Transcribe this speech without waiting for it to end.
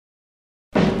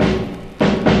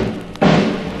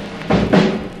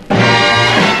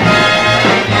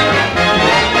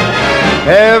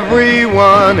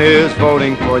Everyone is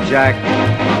voting for Jack,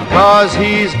 'cause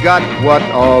he's got what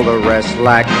all the rest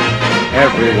lack.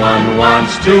 Everyone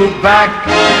wants to back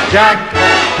Jack.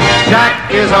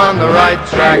 Jack is on the right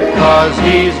track, 'cause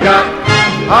he's got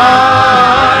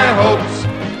high hopes.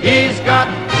 He's got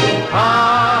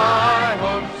high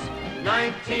hopes.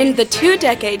 In the 2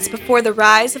 decades before the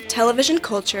rise of television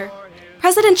culture,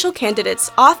 presidential candidates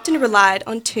often relied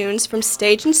on tunes from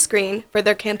stage and screen for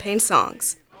their campaign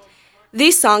songs.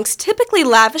 These songs typically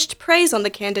lavished praise on the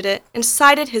candidate and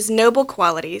cited his noble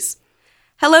qualities.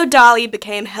 Hello Dolly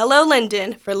became Hello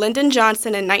Lyndon for Lyndon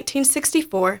Johnson in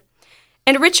 1964,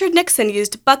 and Richard Nixon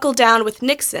used Buckle Down with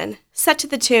Nixon, set to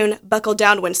the tune Buckle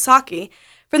Down Winsaki,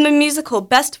 from the musical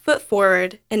Best Foot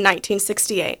Forward in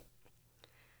 1968.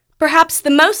 Perhaps the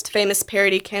most famous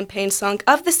parody campaign song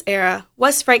of this era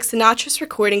was Frank Sinatra's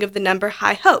recording of the number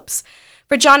High Hopes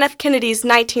for John F. Kennedy's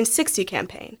 1960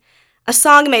 campaign, a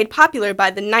song made popular by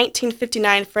the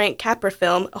 1959 Frank Capra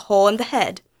film A Hole in the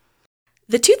Head.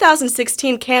 The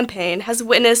 2016 campaign has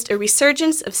witnessed a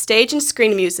resurgence of stage and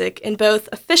screen music in both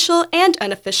official and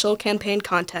unofficial campaign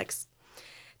contexts.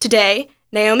 Today,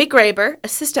 Naomi Graber,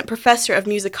 assistant professor of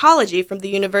musicology from the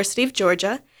University of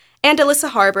Georgia, and Alyssa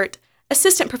Harbert,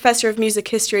 assistant professor of music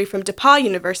history from DePaul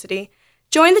University,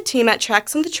 joined the team at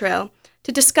Trax on the Trail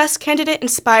to discuss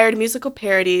candidate-inspired musical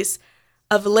parodies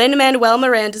of Lin-Manuel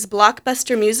Miranda's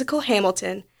blockbuster musical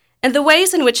Hamilton, and the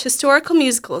ways in which historical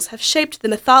musicals have shaped the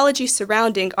mythology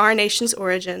surrounding our nation's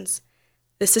origins.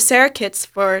 This is Sarah Kitts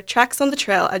for Trax on the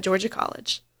Trail at Georgia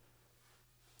College.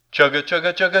 Chugga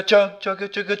chugga chugga chug, chugga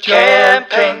chugga chug.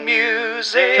 Campaign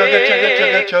music. Chugga chugga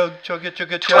chugga chug, chugga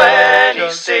chugga chug.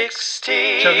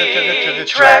 2016. Chugga chugga chugga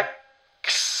chug.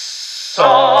 Trax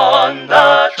on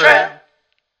the trail.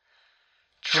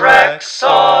 Trax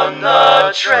on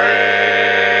the trail.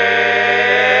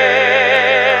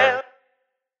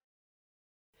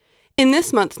 In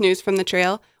this month's News from the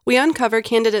Trail, we uncover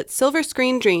candidates' silver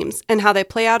screen dreams and how they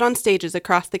play out on stages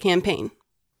across the campaign.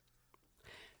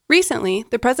 Recently,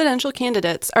 the presidential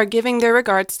candidates are giving their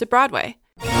regards to Broadway.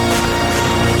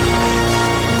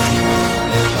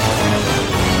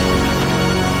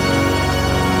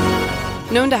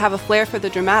 Known to have a flair for the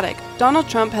dramatic, Donald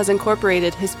Trump has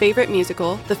incorporated his favorite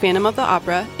musical, The Phantom of the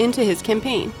Opera, into his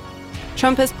campaign.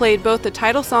 Trump has played both the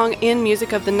title song and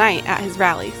music of the night at his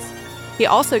rallies. He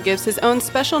also gives his own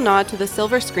special nod to the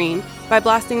silver screen by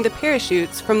blasting the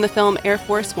parachutes from the film Air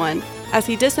Force One as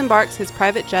he disembarks his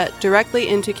private jet directly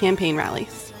into campaign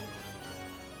rallies.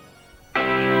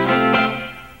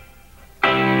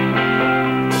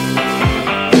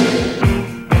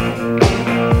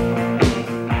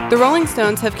 The Rolling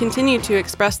Stones have continued to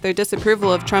express their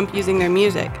disapproval of Trump using their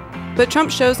music, but Trump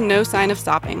shows no sign of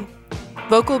stopping.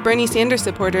 Vocal Bernie Sanders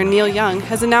supporter Neil Young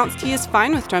has announced he is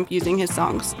fine with Trump using his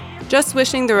songs, just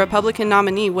wishing the Republican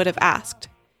nominee would have asked.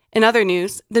 In other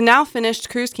news, the now-finished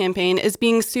Cruz campaign is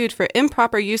being sued for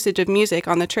improper usage of music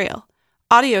on the trail.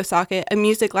 AudioSocket, a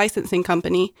music licensing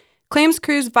company, claims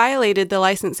Cruz violated the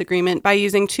license agreement by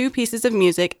using 2 pieces of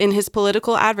music in his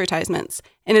political advertisements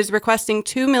and is requesting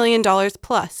 $2 million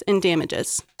plus in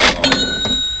damages.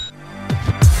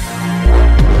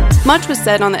 Much was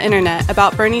said on the internet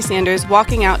about Bernie Sanders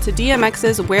walking out to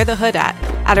DMX's Where the Hood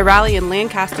at a rally in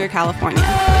Lancaster, California.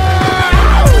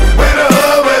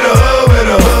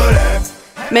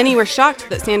 Many were shocked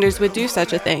that Sanders would do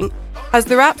such a thing, as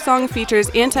the rap song features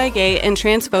anti-gay and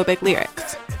transphobic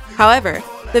lyrics. However,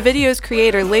 the video's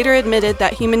creator later admitted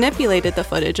that he manipulated the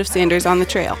footage of Sanders on the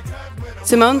trail.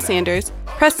 Simone Sanders,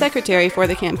 press secretary for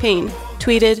the campaign,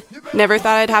 tweeted, "Never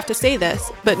thought I'd have to say this,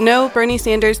 but no, Bernie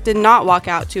Sanders did not walk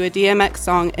out to a DMX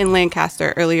song in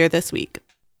Lancaster earlier this week."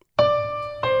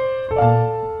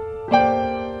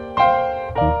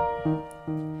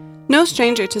 No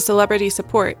stranger to celebrity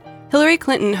support, Hillary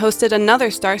Clinton hosted another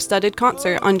star-studded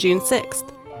concert on June 6th.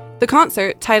 The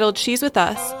concert, titled She's With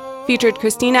Us, featured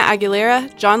Christina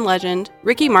Aguilera, John Legend,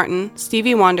 Ricky Martin,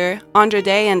 Stevie Wonder, Andra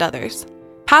Day, and others.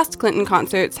 Past Clinton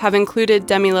concerts have included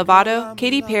Demi Lovato,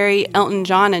 Katy Perry, Elton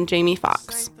John, and Jamie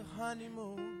Foxx.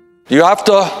 You have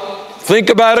to think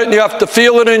about it and you have to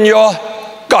feel it in your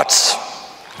guts.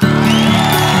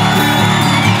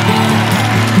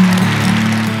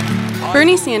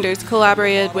 Bernie Sanders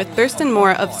collaborated with Thurston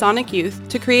Moore of Sonic Youth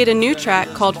to create a new track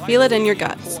called Feel It in Your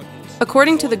Guts.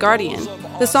 According to The Guardian,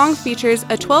 the song features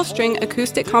a 12-string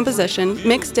acoustic composition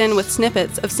mixed in with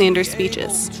snippets of Sanders'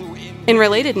 speeches. In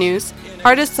related news,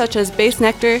 artists such as Bass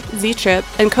Nectar, Z-Trip,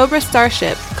 and Cobra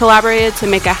Starship collaborated to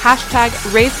make a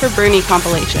 #RaveForBernie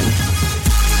compilation.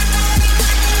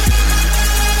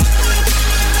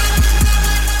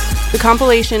 The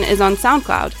compilation is on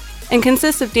SoundCloud, and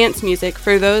consists of dance music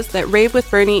for those that rave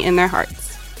with Bernie in their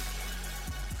hearts.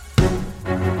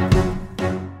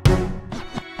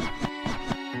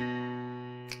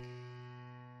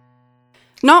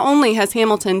 Not only has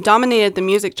Hamilton dominated the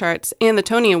music charts and the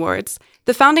Tony Awards,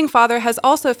 the founding father has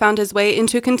also found his way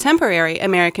into contemporary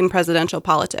American presidential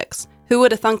politics. Who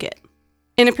would have thunk it?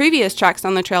 In a previous Trax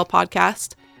on the Trail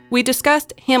podcast, we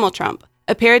discussed Hamiltrump,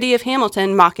 a parody of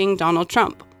Hamilton mocking Donald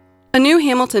Trump. A new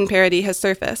Hamilton parody has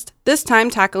surfaced, this time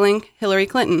tackling Hillary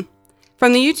Clinton.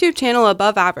 From the YouTube channel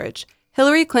Above Average,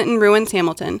 Hillary Clinton Ruins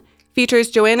Hamilton features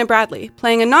Joanna Bradley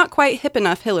playing a not quite hip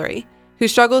enough Hillary, who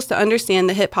struggles to understand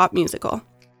the hip-hop musical.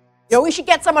 We should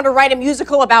get someone to write a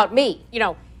musical about me.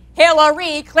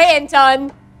 Hillary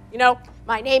Clinton.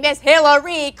 My name is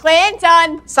Hillary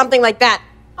Clinton. Something like that.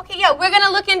 Okay, yeah, we're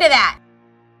gonna look into that.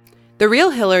 The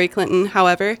real Hillary Clinton,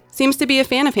 however, seems to be a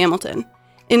fan of Hamilton.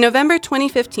 In November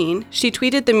 2015, she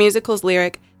tweeted the musical's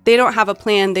lyric, "They don't have a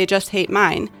plan, they just hate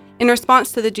mine," in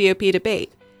response to the GOP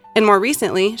debate. And more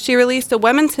recently, she released a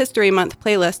Women's History Month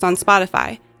playlist on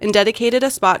Spotify and dedicated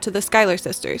a spot to the Schuyler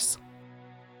sisters.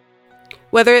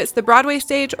 Whether it's the Broadway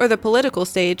stage or the political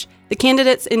stage, the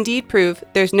candidates indeed prove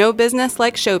there's no business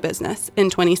like show business in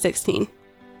 2016.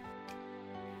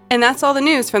 And that's all the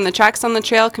news from the Trax on the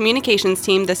Trail communications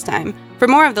team this time. For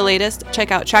more of the latest, check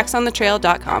out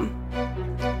traxonthetrail.com.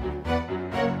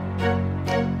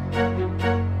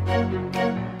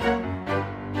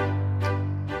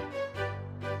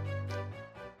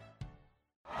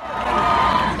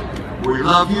 We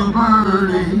love you,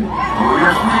 Bernie. Oh,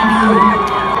 yes, we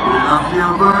do. We love you,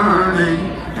 Bernie,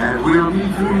 and we'll be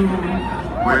through.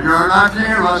 When you're not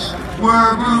near us,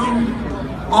 we're blue.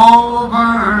 Oh,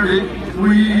 Bernie,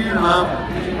 we love.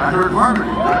 I heard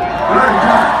harmony.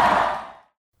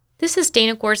 Good. This is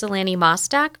Dana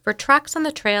Gorzolani-Mostak for Trax on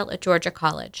the Trail at Georgia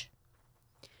College.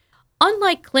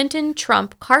 Unlike Clinton,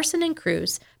 Trump, Carson, and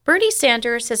Cruz, Bernie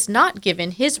Sanders has not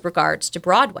given his regards to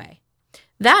Broadway.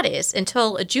 That is,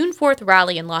 until a June 4th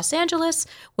rally in Los Angeles,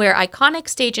 where iconic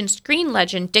stage and screen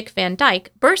legend Dick Van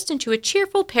Dyke burst into a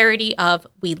cheerful parody of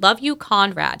We Love You,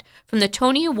 Conrad from the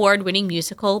Tony Award-winning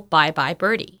musical Bye Bye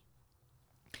Birdie.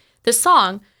 The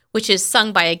song, which is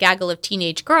sung by a gaggle of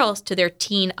teenage girls to their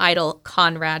teen idol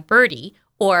Conrad Birdie,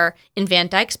 or in Van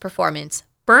Dyke's performance,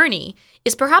 Bernie,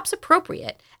 is perhaps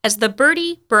appropriate, as the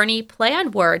Birdie-Bernie play on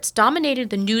words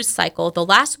dominated the news cycle the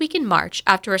last week in March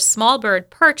after a small bird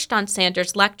perched on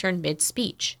Sanders' lectern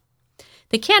mid-speech.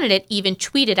 The candidate even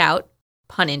tweeted out,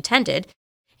 pun intended,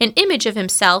 an image of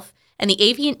himself and the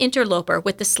avian interloper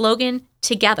with the slogan,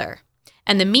 Together,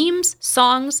 and the memes,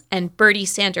 songs, and Bernie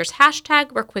Sanders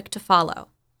hashtag were quick to follow.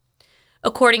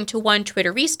 According to one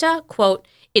Twitterista, quote,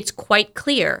 "It's quite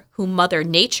clear who Mother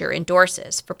Nature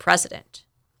endorses for president."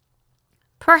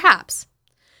 Perhaps.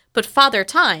 But Father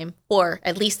Time, or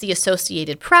at least the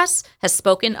Associated Press, has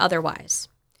spoken otherwise.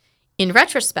 In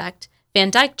retrospect, Van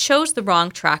Dyke chose the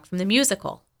wrong track from the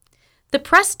musical. The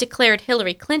press declared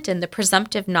Hillary Clinton the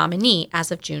presumptive nominee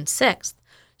as of June 6th,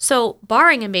 so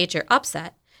barring a major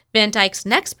upset, Van Dyke's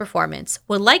next performance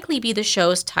will likely be the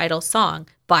show's title song,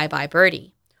 Bye Bye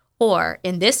Birdie, or,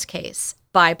 in this case,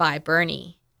 Bye Bye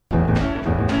Bernie.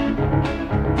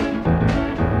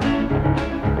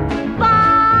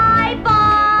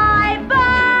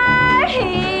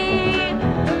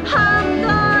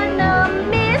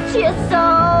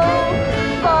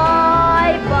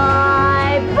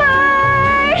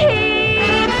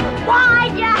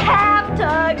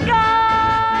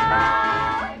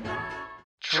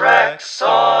 Trax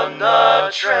on the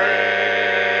Trail.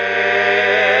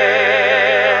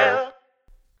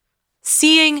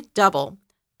 Seeing Double,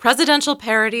 Presidential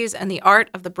Parodies and the Art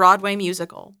of the Broadway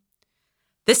Musical.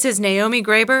 This is Naomi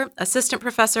Graber, Assistant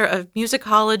Professor of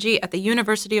Musicology at the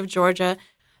University of Georgia,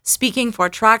 speaking for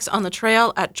Trax on the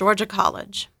Trail at Georgia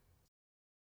College.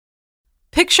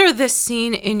 Picture this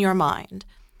scene in your mind.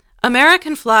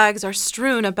 American flags are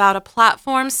strewn about a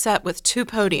platform set with two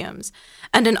podiums,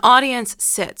 and an audience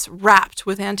sits rapt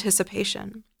with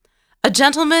anticipation. A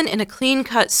gentleman in a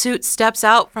clean-cut suit steps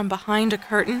out from behind a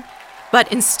curtain,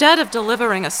 but instead of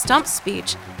delivering a stump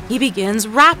speech, he begins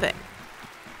rapping.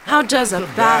 How does a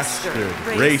bastard,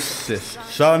 racist,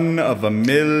 son of a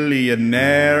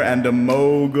millionaire and a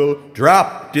mogul,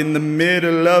 dropped in the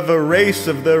middle of a race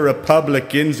of the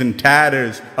Republicans in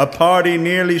tatters, a party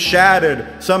nearly shattered,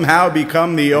 somehow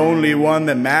become the only one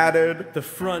that mattered? The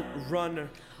front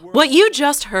runner. What you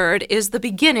just heard is the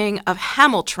beginning of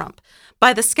Hamiltrump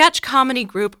by the sketch comedy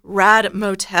group Rad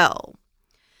Motel.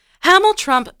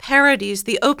 Hamiltrump parodies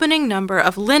the opening number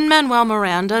of Lin-Manuel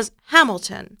Miranda's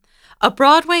Hamilton, a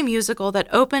Broadway musical that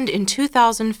opened in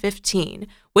 2015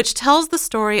 which tells the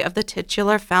story of the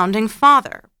titular founding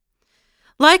father.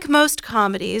 Like most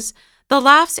comedies, the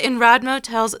laughs in Rad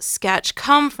Motel's sketch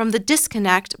come from the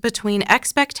disconnect between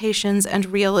expectations and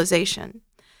realization.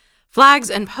 Flags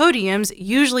and podiums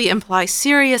usually imply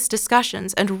serious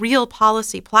discussions and real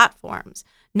policy platforms,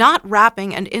 not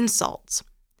rapping and insults.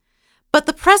 But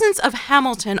the presence of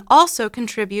Hamilton also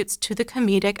contributes to the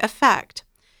comedic effect.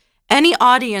 Any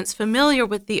audience familiar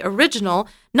with the original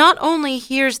not only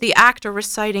hears the actor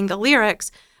reciting the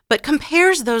lyrics, but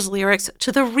compares those lyrics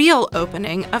to the real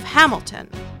opening of Hamilton.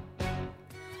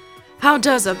 How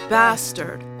does a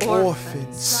bastard,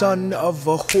 orphan, son of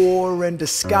a whore and a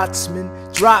Scotsman,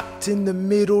 dropped in the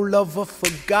middle of a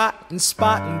forgotten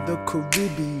spot in the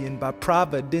Caribbean, by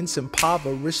providence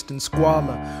impoverished and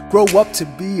squalor, grow up to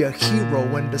be a hero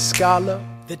and a scholar?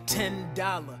 The $10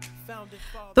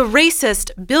 The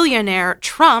racist billionaire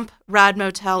Trump, Rad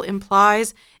Motel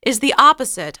implies, is the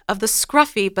opposite of the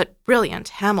scruffy but brilliant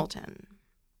Hamilton.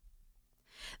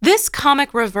 This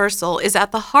comic reversal is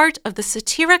at the heart of the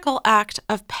satirical act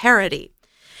of parody,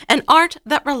 an art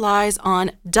that relies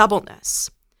on doubleness.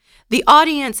 The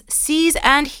audience sees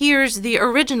and hears the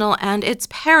original and its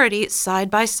parody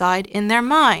side by side in their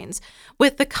minds,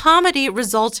 with the comedy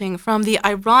resulting from the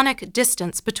ironic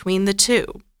distance between the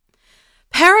two.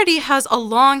 Parody has a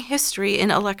long history in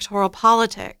electoral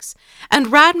politics,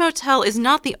 and Rad Motel is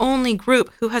not the only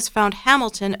group who has found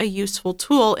Hamilton a useful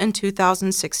tool in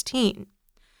 2016.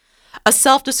 A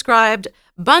self-described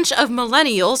bunch of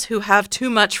millennials who have too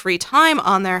much free time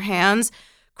on their hands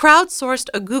crowdsourced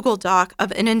a Google Doc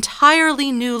of an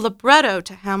entirely new libretto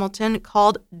to Hamilton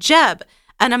called Jeb,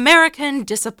 An American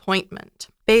Disappointment,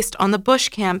 based on the Bush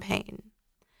campaign.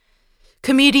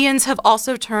 Comedians have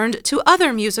also turned to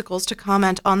other musicals to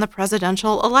comment on the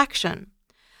presidential election.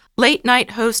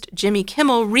 Late-night host Jimmy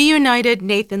Kimmel reunited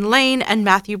Nathan Lane and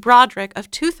Matthew Broderick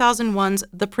of 2001's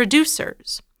The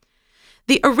Producers.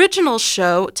 The original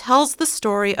show tells the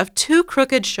story of two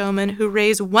crooked showmen who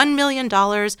raise $1 million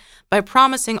by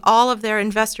promising all of their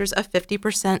investors a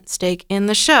 50% stake in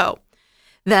the show.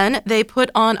 Then they put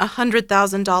on a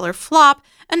 $100,000 flop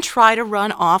and try to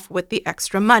run off with the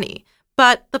extra money.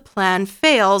 But the plan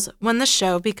fails when the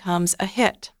show becomes a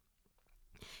hit.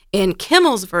 In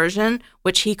Kimmel's version,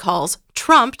 which he calls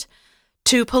Trumped,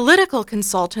 two political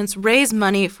consultants raise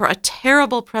money for a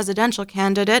terrible presidential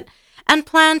candidate and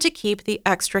plan to keep the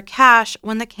extra cash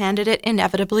when the candidate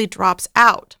inevitably drops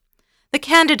out. The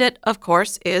candidate, of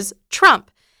course, is Trump,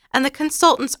 and the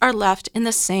consultants are left in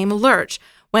the same lurch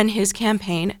when his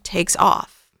campaign takes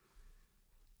off.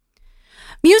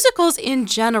 Musicals in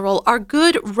general are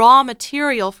good raw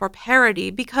material for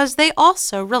parody because they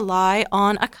also rely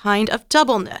on a kind of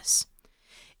doubleness.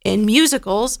 In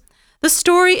musicals, the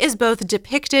story is both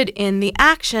depicted in the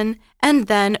action and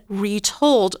then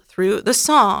retold through the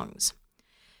songs.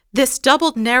 This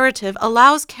doubled narrative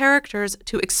allows characters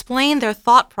to explain their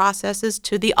thought processes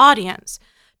to the audience,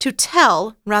 to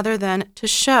tell rather than to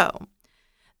show.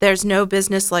 There's No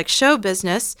Business Like Show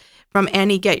Business from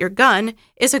Annie Get Your Gun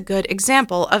is a good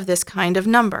example of this kind of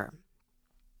number.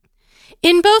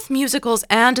 In both musicals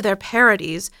and their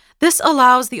parodies, this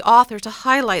allows the author to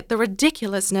highlight the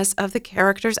ridiculousness of the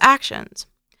characters' actions.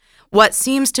 What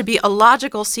seems to be a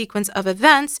logical sequence of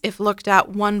events, if looked at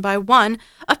one by one,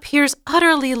 appears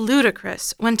utterly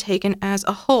ludicrous when taken as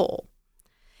a whole.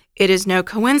 It is no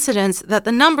coincidence that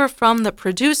the number from The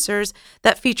Producers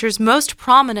that features most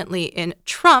prominently in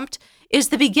Trumped is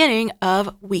the beginning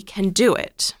of We Can Do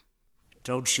It.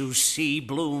 Don't you see,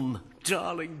 Bloom?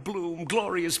 Darling Bloom,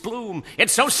 glorious Bloom.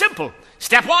 It's so simple.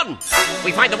 Step 1,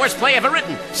 we find the worst play ever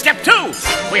written. Step 2,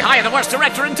 we hire the worst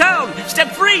director in town.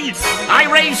 Step 3, I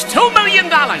raise $2 million.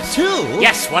 2?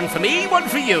 Yes, one for me, one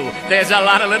for you. There's a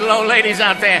lot of little old ladies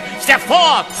out there. Step 4,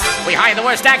 we hire the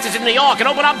worst actors in New York and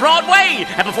open up Broadway.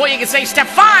 And before you can say step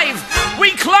 5,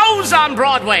 we close on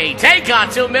Broadway. Take our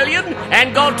 $2 million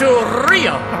and go to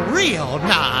Rio. Rio?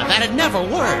 Nah, that'd never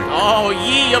work. Oh,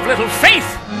 ye of little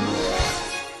faith.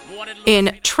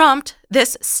 In Trumped,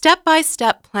 this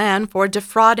step-by-step plan for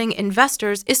defrauding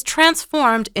investors is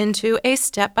transformed into a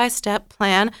step-by-step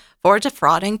plan for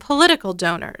defrauding political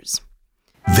donors.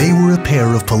 They were a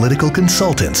pair of political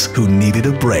consultants who needed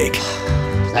a break.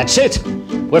 That's it.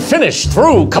 We're finished,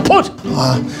 through, kaput.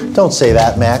 Don't say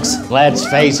that, Max. Let's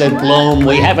face it, Bloom,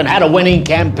 we haven't had a winning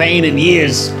campaign in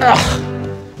years.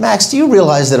 Max, do you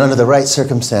realize that under the right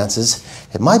circumstances,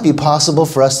 it might be possible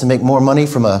for us to make more money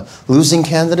from a losing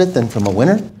candidate than from a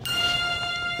winner?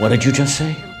 What did you just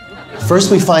say? First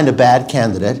we find a bad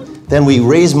candidate, Then we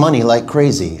raise money like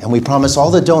crazy, and we promise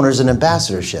all the donors an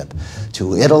ambassadorship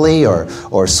to Italy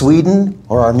or Sweden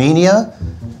or Armenia.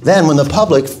 Then when the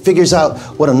public figures out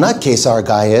what a nutcase our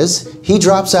guy is, he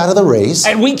drops out of the race.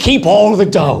 And we keep all the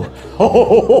dough.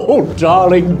 Oh,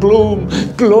 darling Bloom,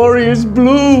 glorious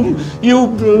Bloom, you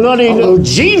bloody little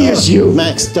genius, you.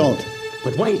 Max, don't.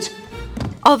 But wait.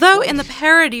 Although in the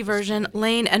parody version,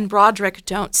 Lane and Broderick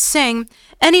don't sing,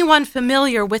 anyone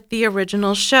familiar with the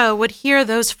original show would hear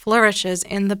those flourishes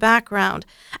in the background,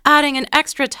 adding an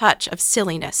extra touch of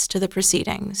silliness to the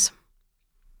proceedings.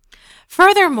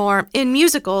 Furthermore, in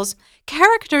musicals,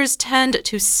 characters tend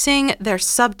to sing their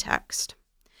subtext.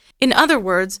 In other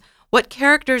words, what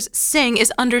characters sing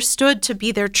is understood to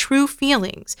be their true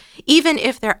feelings, even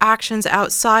if their actions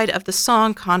outside of the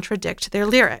song contradict their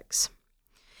lyrics.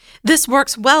 This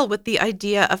works well with the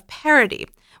idea of parody,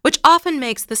 which often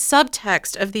makes the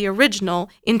subtext of the original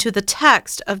into the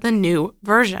text of the new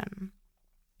version.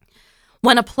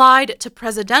 When applied to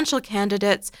presidential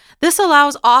candidates, this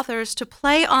allows authors to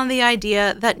play on the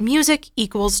idea that music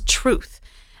equals truth,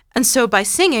 and so by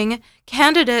singing,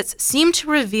 candidates seem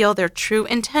to reveal their true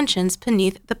intentions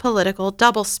beneath the political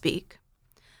doublespeak.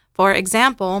 For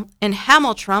example, in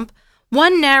Hamiltrump,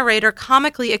 one narrator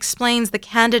comically explains the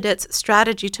candidate's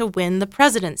strategy to win the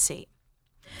presidency.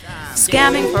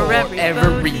 Scamming for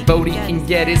every vote he can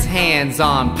get his hands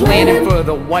on. Planning for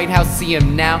the White House, see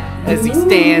him now as he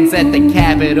stands at the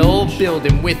Capitol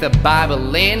building with a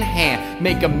Bible in hand.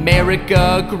 Make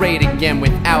America great again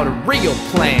without a real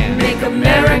plan. Make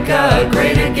America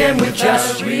great again with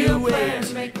just real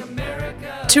plans.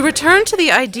 To return to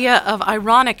the idea of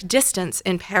ironic distance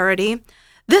in parody,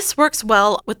 this works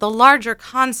well with the larger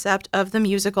concept of the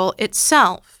musical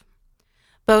itself.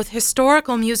 Both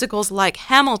historical musicals like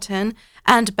Hamilton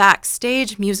and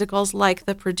backstage musicals like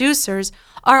The Producers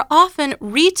are often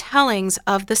retellings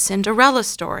of the Cinderella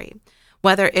story,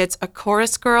 whether it's a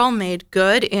chorus girl made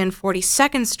good in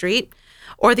 42nd Street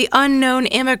or the unknown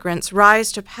immigrants'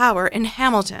 rise to power in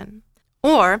Hamilton,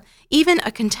 or even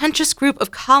a contentious group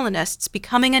of colonists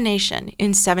becoming a nation in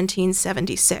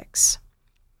 1776.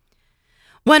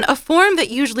 When a form that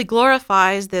usually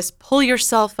glorifies this pull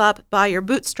yourself up by your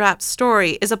bootstraps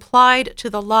story is applied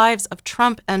to the lives of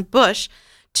Trump and Bush,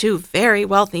 two very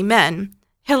wealthy men,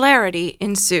 hilarity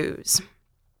ensues.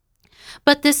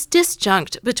 But this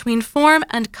disjunct between form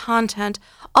and content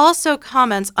also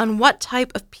comments on what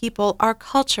type of people our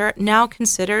culture now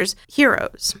considers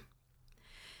heroes.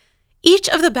 Each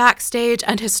of the backstage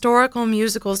and historical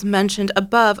musicals mentioned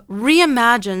above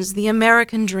reimagines the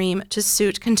American dream to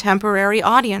suit contemporary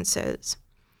audiences.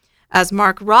 As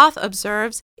Mark Roth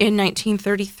observes, in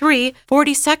 1933,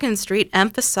 42nd Street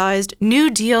emphasized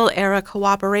New Deal-era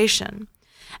cooperation,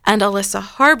 and Alyssa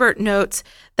Harbert notes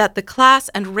that the class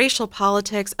and racial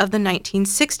politics of the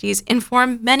 1960s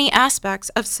inform many aspects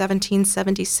of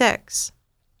 1776.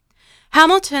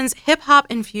 Hamilton's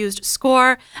hip-hop-infused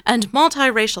score and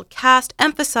multiracial cast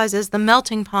emphasizes the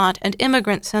melting pot and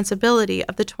immigrant sensibility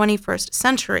of the 21st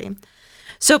century.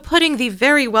 So putting the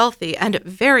very wealthy and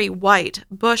very white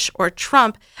Bush or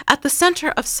Trump at the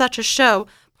center of such a show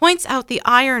points out the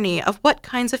irony of what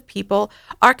kinds of people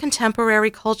our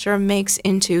contemporary culture makes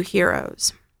into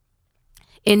heroes.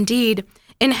 Indeed,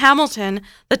 in Hamilton,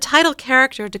 the title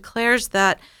character declares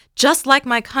that just like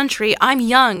my country, I'm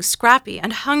young, scrappy,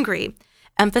 and hungry,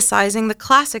 emphasizing the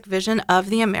classic vision of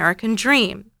the American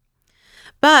dream.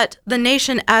 But the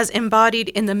nation as embodied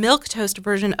in the milquetoast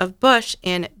version of Bush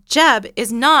in Jeb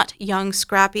is not young,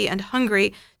 scrappy, and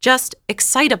hungry, just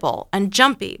excitable and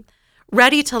jumpy,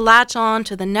 ready to latch on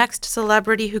to the next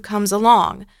celebrity who comes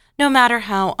along, no matter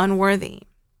how unworthy.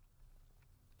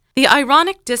 The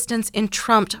ironic distance in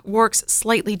Trump works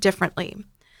slightly differently.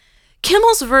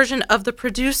 Kimmel's version of The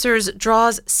Producers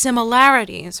draws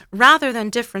similarities rather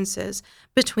than differences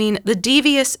between the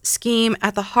devious scheme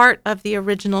at the heart of the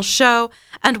original show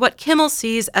and what Kimmel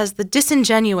sees as the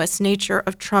disingenuous nature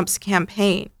of Trump's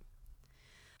campaign.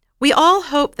 We all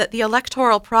hope that the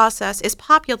electoral process is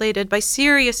populated by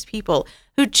serious people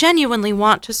who genuinely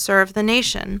want to serve the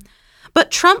nation,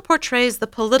 but Trump portrays the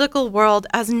political world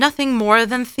as nothing more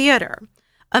than theater,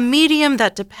 a medium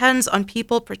that depends on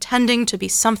people pretending to be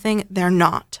something they're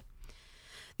not.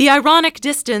 The ironic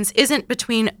distance isn't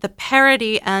between the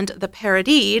parody and the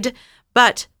parodied,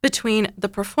 but between the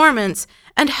performance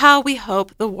and how we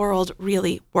hope the world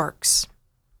really works.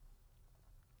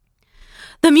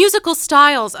 The musical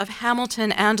styles of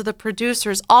Hamilton and The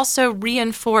Producers also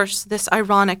reinforce this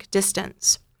ironic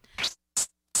distance.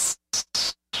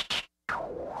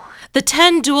 The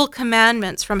 10 Dual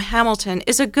Commandments from Hamilton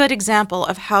is a good example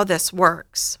of how this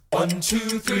works. 1, 2,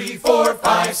 3, 4,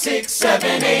 5, 6,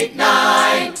 7, 8,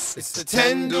 9. It's the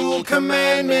 10 Dual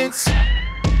Commandments.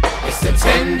 It's the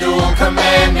 10 Dual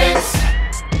Commandments.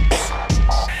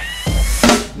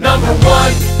 Number 1,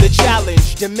 the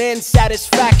challenge, demand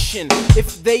satisfaction.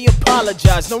 If they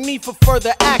apologize, no need for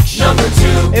further action. Number 2,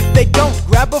 if they don't,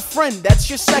 grab a friend, that's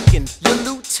your second. Your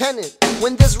lieutenant,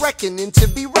 when there's reckoning to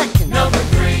be reckoned. Number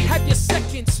 3, have your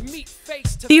seconds meet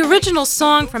face to The original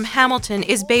song from Hamilton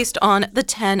is based on the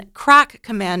 10 Crack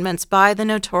Commandments by the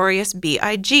notorious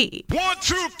B.I.G. 1,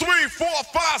 2, 3, 4,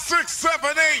 5, 6, 7,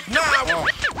 8, 9.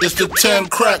 It's the 10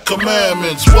 Crack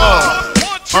Commandments. Wow.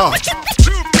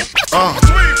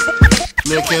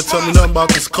 Man can't tell me nothing about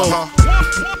this coke.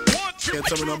 Can't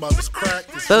tell me nothing about this crack.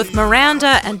 Both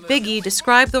Miranda and Biggie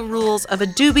describe the rules of a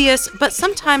dubious but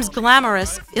sometimes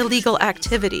glamorous illegal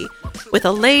activity with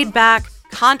a laid-back,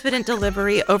 confident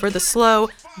delivery over the slow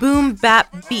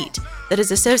boom-bap beat that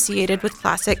is associated with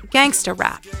classic gangsta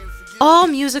rap. All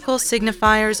musical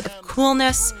signifiers of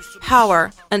coolness,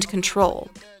 power, and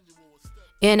control.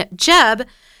 In Jeb,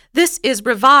 this is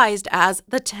revised as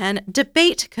the 10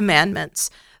 Debate Commandments,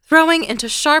 throwing into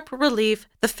sharp relief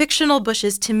the fictional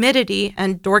Bush's timidity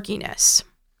and dorkiness.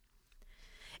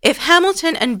 If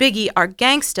Hamilton and Biggie are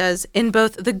gangstas in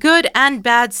both the good and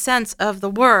bad sense of the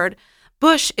word,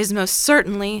 Bush is most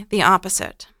certainly the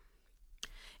opposite.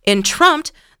 In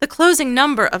Trumped, the closing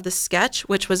number of the sketch,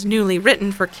 which was newly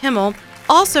written for Kimmel,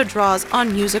 also draws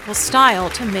on musical style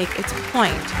to make its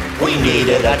point. We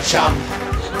needed a chump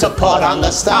to put on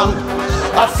the stump,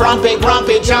 a frumpy,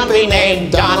 grumpy, jumpy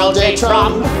named Donald J.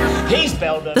 Trump. He's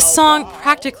building. The song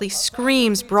practically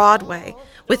screams Broadway,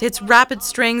 with its rapid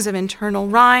strings of internal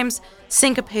rhymes,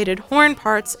 syncopated horn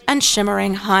parts, and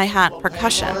shimmering hi-hat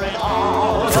percussion.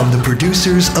 From the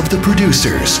producers of The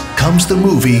Producers comes the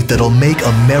movie that'll make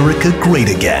America great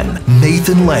again.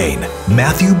 Nathan Lane,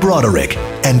 Matthew Broderick,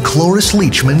 and Cloris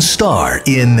Leachman star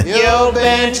in You've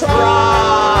Been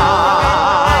Trumped.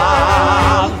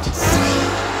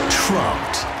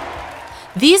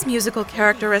 These musical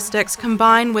characteristics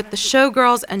combine with the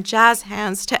showgirls and jazz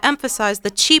hands to emphasize the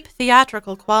cheap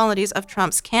theatrical qualities of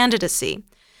Trump's candidacy.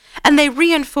 And they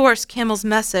reinforce Kimmel's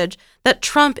message that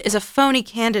Trump is a phony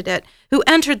candidate who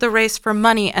entered the race for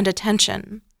money and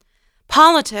attention.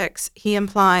 Politics, he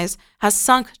implies, has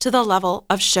sunk to the level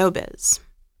of showbiz.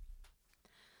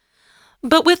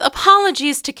 But with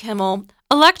apologies to Kimmel,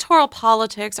 electoral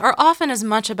politics are often as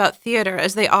much about theater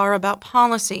as they are about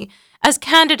policy, as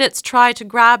candidates try to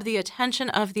grab the attention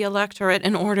of the electorate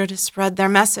in order to spread their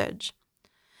message.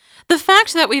 The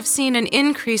fact that we've seen an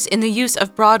increase in the use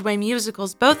of Broadway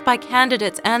musicals both by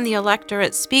candidates and the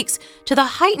electorate speaks to the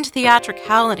heightened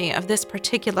theatricality of this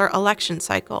particular election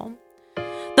cycle.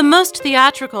 The most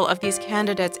theatrical of these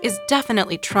candidates is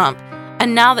definitely Trump,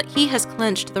 and now that he has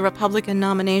clinched the Republican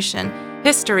nomination,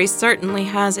 history certainly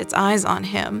has its eyes on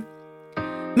him.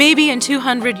 Maybe in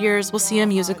 200 years we'll see a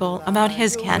musical about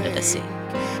his candidacy.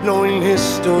 Knowing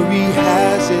history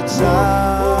has its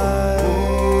eyes.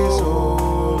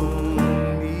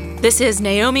 This is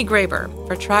Naomi Graber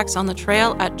for Trax on the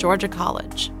Trail at Georgia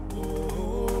College.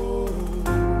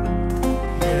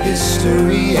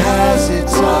 History has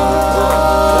its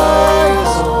eyes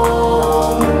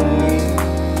on me.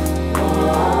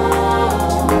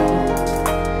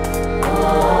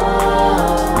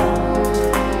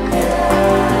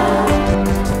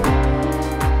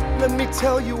 Let me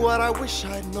tell you what I wish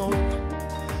I'd known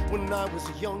when I was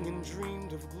young and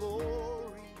dreamed of glory.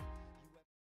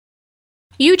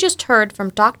 You just heard from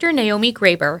Dr. Naomi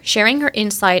Graber sharing her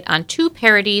insight on two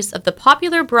parodies of the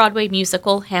popular Broadway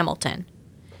musical Hamilton.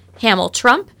 Hamil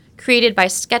Trump, created by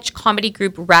sketch comedy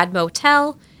group Rad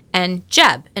Motel, and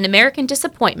Jeb, an American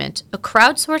Disappointment, a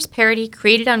crowdsourced parody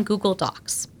created on Google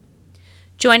Docs.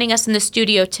 Joining us in the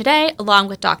studio today, along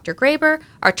with Dr. Graber,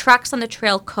 are Trax on the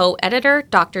Trail co-editor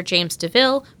Dr. James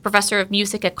DeVille, professor of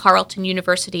music at Carleton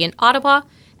University in Ottawa,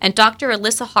 and Dr.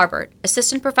 Alyssa Harbert,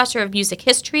 Assistant Professor of Music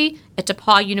History at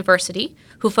DePauw University,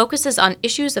 who focuses on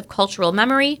issues of cultural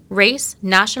memory, race,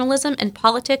 nationalism, and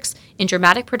politics in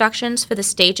dramatic productions for the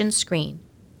stage and screen.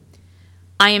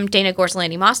 I am Dana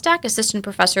Gorzolany-Mostak, Assistant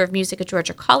Professor of Music at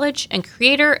Georgia College and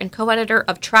creator and co-editor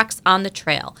of Trax on the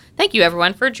Trail. Thank you,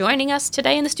 everyone, for joining us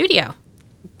today in the studio.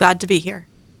 Glad to be here.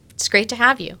 It's great to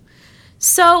have you.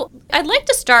 So I'd like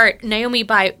to start, Naomi,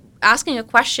 by asking a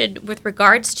question with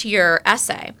regards to your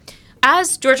essay.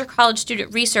 As Georgia College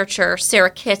student researcher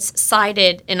Sarah Kitts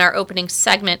cited in our opening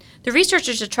segment, the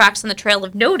researchers at Trax on the Trail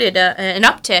have noted an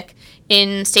uptick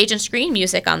in stage and screen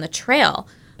music on the trail.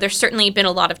 There's certainly been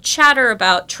a lot of chatter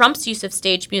about Trump's use of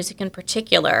stage music in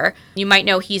particular. You might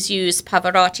know he's used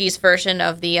Pavarotti's version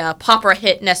of the opera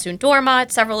hit Nessun Dorma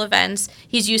at several events.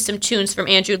 He's used some tunes from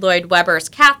Andrew Lloyd Webber's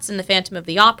Cats in the Phantom of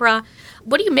the Opera.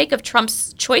 What do you make of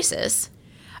Trump's choices?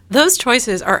 Those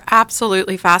choices are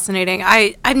absolutely fascinating.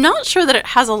 I'm not sure that it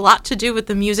has a lot to do with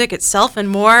the music itself and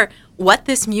more what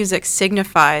this music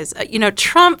signifies.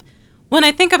 Trump, when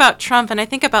I think about Trump and I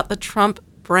think about the Trump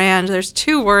brand, there's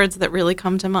two words that really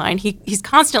come to mind. He's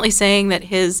constantly saying that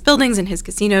his buildings and his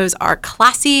casinos are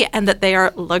classy and that they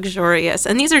are luxurious.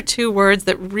 And these are two words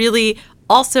that really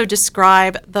also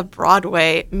describe the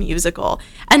Broadway musical.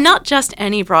 And not just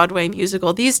any Broadway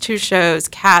musical. These two shows,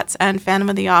 Cats and Phantom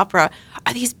of the Opera,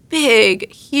 are these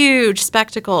big, huge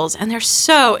spectacles, and they're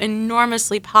so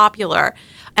enormously popular.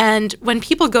 And when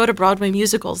people go to Broadway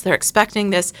musicals, they're expecting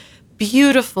this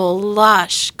beautiful,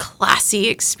 lush, classy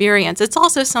experience. It's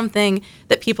also something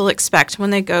that people expect when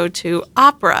they go to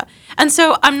opera. And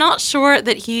so I'm not sure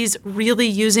that he's really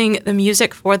using the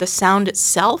music for the sound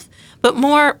itself, but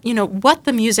more, what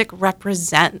the music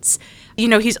represents.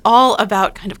 He's all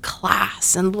about kind of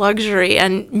class and luxury,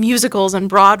 and musicals and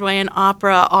Broadway and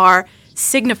opera are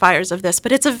signifiers of this,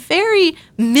 but it's a very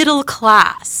middle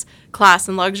class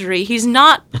and luxury. He's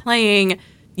not playing,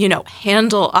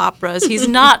 Handel operas. He's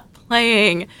not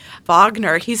playing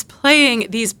Wagner. He's playing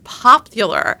these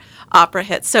popular opera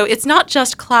hits. So it's not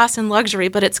just class and luxury,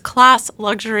 but it's class,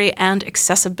 luxury, and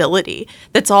accessibility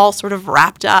that's all sort of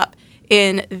wrapped up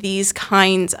in these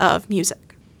kinds of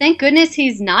music. Thank goodness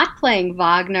he's not playing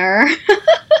Wagner.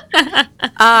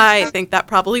 I think that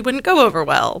probably wouldn't go over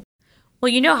well. Well,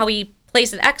 you know how he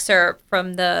plays an excerpt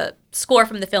from the score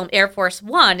from the film Air Force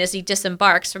One as he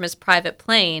disembarks from his private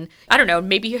plane. I don't know,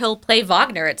 maybe he'll play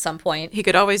Wagner at some point. He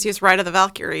could always use Ride of the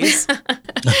Valkyries.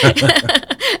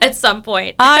 At some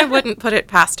point. I wouldn't put it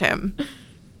past him.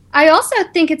 I also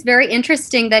think it's very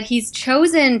interesting that he's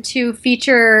chosen to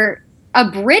feature a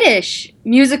British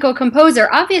musical composer.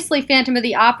 Obviously, Phantom of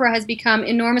the Opera has become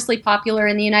enormously popular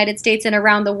in the United States and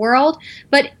around the world,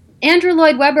 but Andrew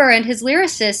Lloyd Webber and his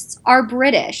lyricists are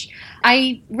British.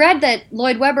 I read that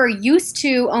Lloyd Webber used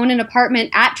to own an apartment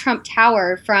at Trump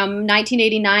Tower from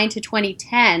 1989 to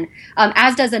 2010,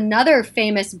 as does another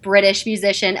famous British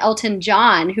musician, Elton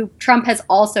John, who Trump has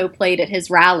also played at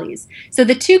his rallies. So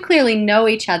the two clearly know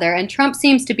each other, and Trump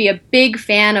seems to be a big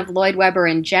fan of Lloyd Webber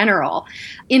in general.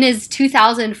 In his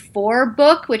 2004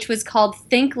 book, which was called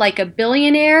Think Like a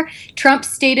Billionaire, Trump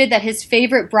stated that his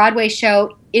favorite Broadway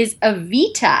show is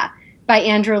Evita by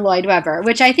Andrew Lloyd Webber,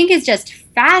 which I think is just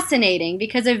fascinating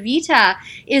because Evita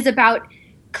is about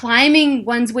climbing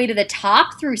one's way to the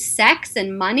top through sex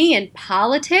and money and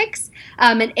politics.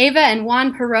 And Eva and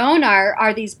Juan Perón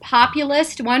are these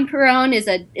populist. Juan Perón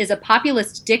is a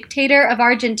populist dictator of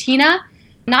Argentina,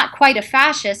 not quite a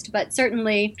fascist, but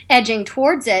certainly edging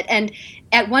towards it. And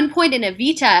at one point in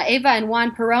Evita, Eva and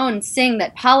Juan Perón sing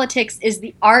that politics is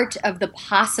the art of the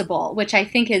possible, which I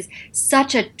think is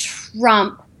such a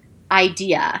Trump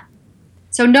idea.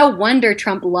 So no wonder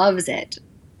Trump loves it.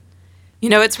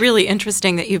 It's really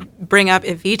interesting that you bring up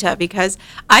Evita because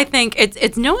I think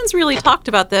it's no one's really talked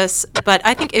about this, but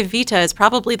I think Evita is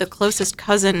probably the closest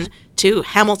cousin to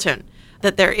Hamilton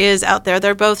that there is out there.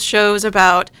 They're both shows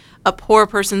about a poor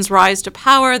person's rise to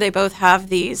power. They both have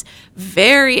these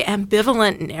very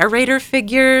ambivalent narrator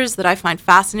figures that I find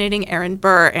fascinating, Aaron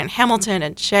Burr in Hamilton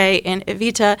and Che in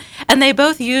Evita. And they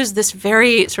both use this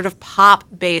very sort of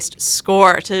pop-based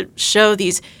score to show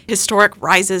these historic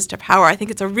rises to power. I think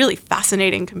it's a really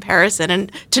fascinating comparison.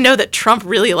 And to know that Trump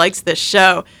really likes this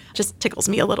show just tickles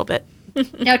me a little bit.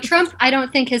 Now, Trump, I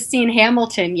don't think, has seen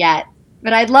Hamilton yet.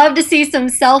 But I'd love to see some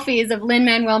selfies of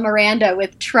Lin-Manuel Miranda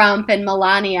with Trump and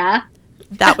Melania.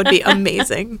 That would be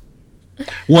amazing.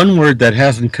 One word that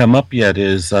hasn't come up yet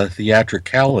is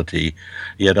theatricality,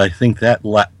 yet I think that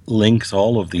links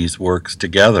all of these works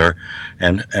together,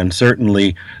 and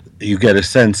certainly you get a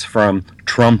sense from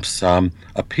Trump's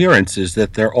appearances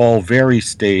that they're all very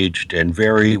staged and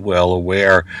very well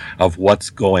aware of what's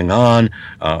going on,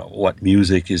 what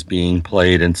music is being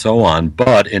played, and so on,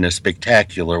 but in a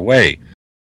spectacular way.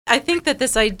 I think that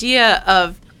this idea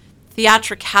of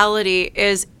theatricality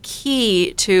is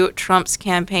key to Trump's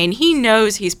campaign. He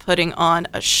knows he's putting on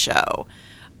a show.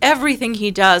 Everything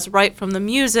he does, right from the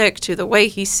music to the way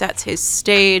he sets his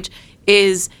stage,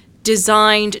 is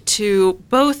designed to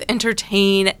both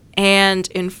entertain and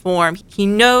inform. He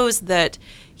knows that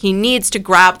he needs to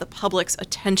grab the public's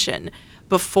attention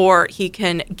before he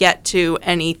can get to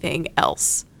anything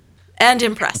else and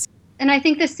impress. And I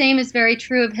think the same is very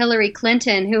true of Hillary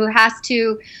Clinton, who has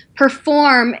to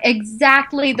perform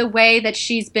exactly the way that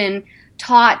she's been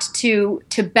taught to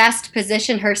best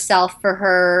position herself for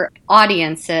her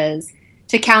audiences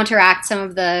to counteract some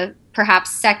of the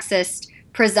perhaps sexist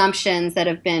presumptions that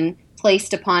have been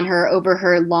placed upon her over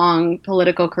her long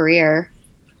political career.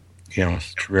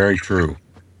 Yes, very true.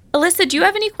 Alyssa, do you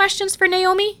have any questions for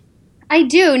Naomi? I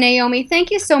do, Naomi.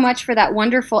 Thank you so much for that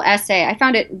wonderful essay. I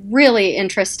found it really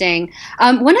interesting.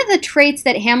 One of the traits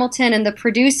that Hamilton and the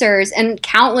producers and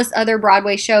countless other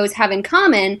Broadway shows have in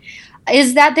common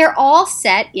is that they're all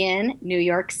set in New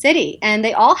York City, and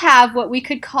they all have what we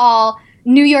could call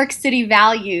New York City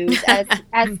values,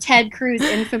 as Ted Cruz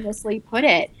infamously put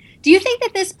it. Do you think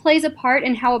that this plays a part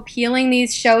in how appealing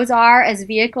these shows are as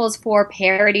vehicles for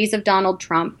parodies of Donald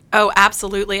Trump? Oh,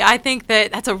 absolutely. I think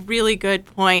that that's a really good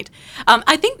point.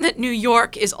 I think that New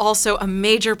York is also a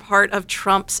major part of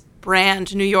Trump's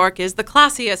brand. New York is the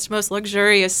classiest, most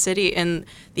luxurious city in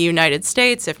the United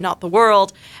States, if not the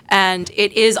world. And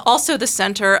it is also the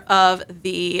center of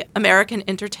the American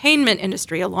entertainment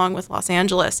industry, along with Los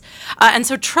Angeles. And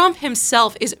so Trump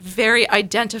himself is very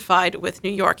identified with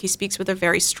New York. He speaks with a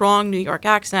very strong New York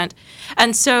accent.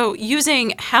 And so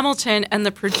using Hamilton and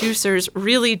the producers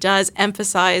really does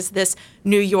emphasize this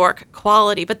New York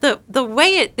quality. But the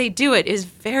way they do it is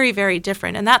very, very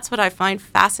different. And that's what I find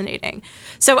fascinating.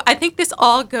 So I think this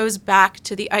all goes back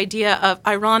to the idea of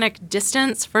ironic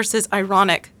distance versus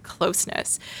ironic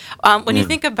closeness. When you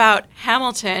think about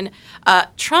Hamilton,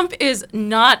 Trump is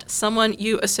not someone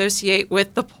you associate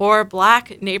with the poor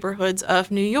black neighborhoods of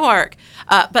New York,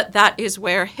 but that is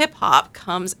where hip hop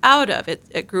comes out of.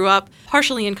 It grew up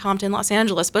partially in Compton, Los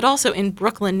Angeles, but also in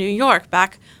Brooklyn, New York,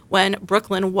 back when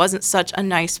Brooklyn wasn't such a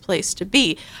nice place to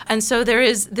be. And so there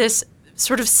is this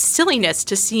sort of silliness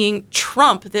to seeing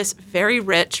Trump, this very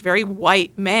rich, very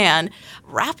white man,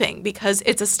 rapping, because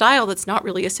it's a style that's not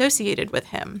really associated with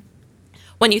him.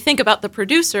 When you think about the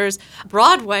producers,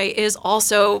 Broadway is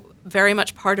also very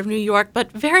much part of New York,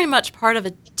 but very much part of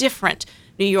a different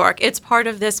New York. It's part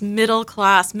of this middle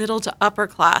class, middle to upper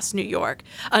class New York,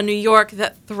 a New York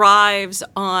that thrives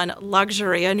on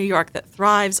luxury, a New York that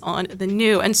thrives on the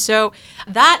new. And so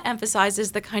that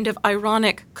emphasizes the kind of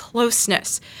ironic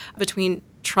closeness between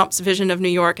Trump's vision of New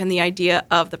York and the idea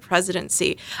of the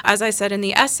presidency. As I said in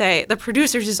the essay, the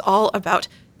producers is all about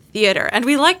theater. And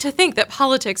we like to think that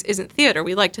politics isn't theater.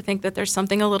 We like to think that there's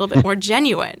something a little bit more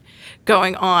genuine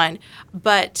going on.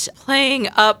 But playing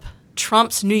up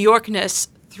Trump's New Yorkness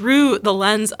through the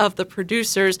lens of the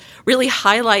producers really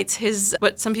highlights his,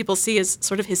 what some people see as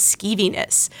sort of his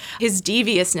skeeviness, his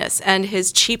deviousness, and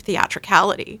his cheap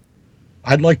theatricality.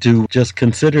 I'd like to just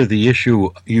consider the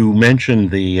issue. You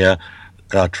mentioned the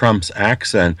Trump's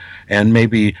accent, and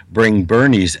maybe bring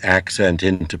Bernie's accent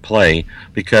into play,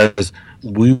 because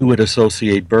we would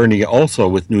associate Bernie also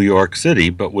with New York City,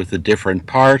 but with a different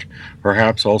part,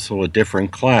 perhaps also a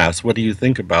different class. What do you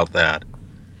think about that?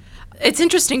 It's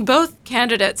interesting. Both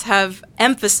candidates have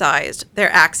emphasized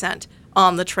their accent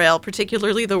on the trail,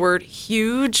 particularly the word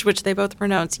huge, which they both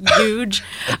pronounce huge.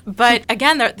 But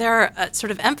again, they're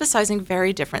sort of emphasizing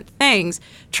very different things.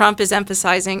 Trump is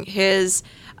emphasizing his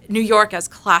New York as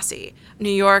classy,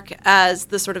 New York as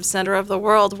the sort of center of the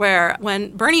world, where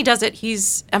when Bernie does it,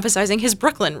 he's emphasizing his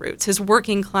Brooklyn roots, his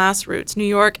working class roots, New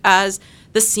York as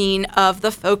the scene of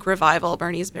the folk revival.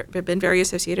 Bernie's been very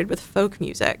associated with folk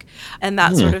music and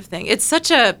that sort of thing.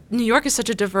 New York is such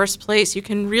a diverse place. You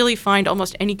can really find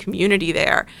almost any community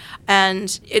there.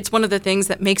 And it's one of the things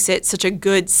that makes it such a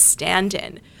good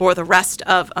stand-in for the rest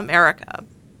of America.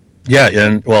 Yeah,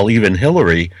 and well, even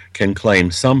Hillary can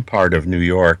claim some part of New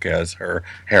York as her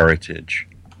heritage.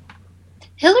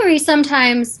 Hillary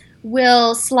sometimes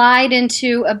will slide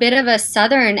into a bit of a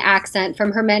Southern accent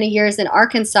from her many years in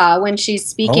Arkansas when she's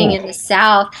speaking in the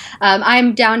South.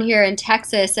 I'm down here in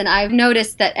Texas, and I've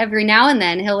noticed that every now and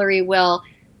then Hillary will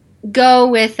go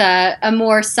with a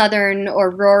more Southern or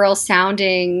rural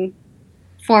sounding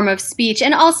form of speech.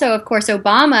 And also, of course,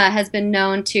 Obama has been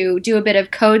known to do a bit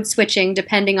of code switching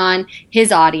depending on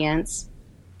his audience.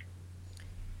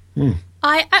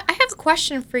 I have a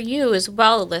question for you as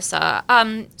well,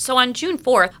 Alyssa. So on June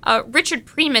 4th, Richard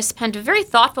Primus penned a very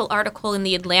thoughtful article in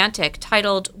The Atlantic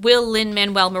titled, "Will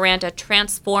Lin-Manuel Miranda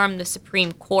Transform the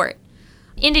Supreme Court?"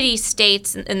 In it he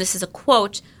states, and this is a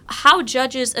quote, "How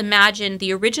judges imagine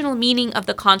the original meaning of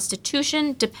the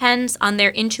Constitution depends on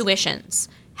their intuitions,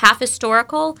 half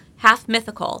historical, half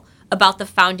mythical, about the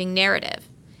founding narrative.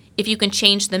 If you can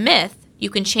change the myth, you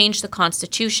can change the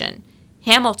Constitution.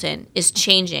 Hamilton is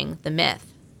changing the myth."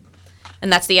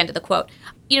 And that's the end of the quote.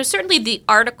 You know, certainly the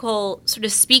article sort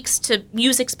of speaks to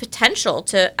music's potential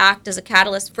to act as a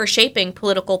catalyst for shaping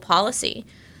political policy.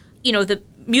 You know, the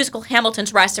musical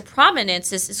Hamilton's rise to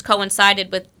prominence is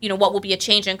coincided with, what will be a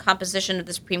change in composition of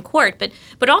the Supreme Court,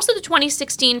 but also the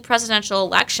 2016 presidential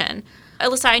election.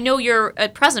 Alyssa, I know you're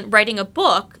at present writing a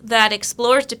book that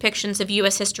explores depictions of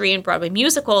U.S. history in Broadway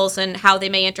musicals and how they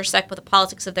may intersect with the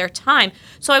politics of their time.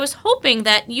 So I was hoping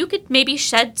that you could maybe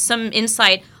shed some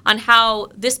insight on how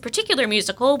this particular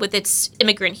musical, with its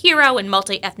immigrant hero and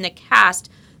multi-ethnic cast,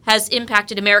 has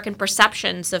impacted American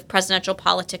perceptions of presidential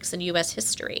politics and U.S.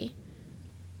 history.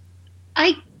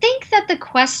 I think that the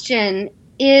question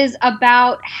is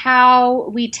about how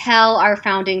we tell our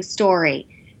founding story.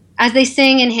 As they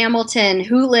sing in Hamilton,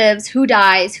 who lives, who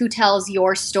dies, who tells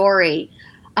your story?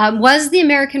 Was the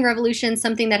American Revolution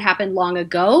something that happened long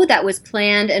ago, that was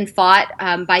planned and fought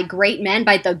by great men,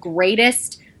 by the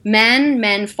greatest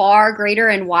men far greater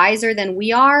and wiser than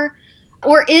we are?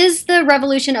 Or is the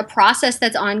revolution a process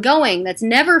that's ongoing, that's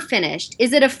never finished?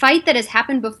 Is it a fight that has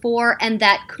happened before and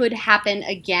that could happen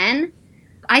again?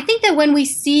 I think that when we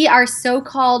see our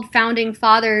so-called founding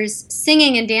fathers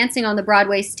singing and dancing on the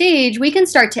Broadway stage, we can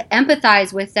start to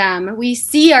empathize with them. We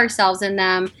see ourselves in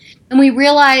them, and we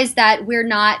realize that we're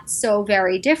not so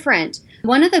very different.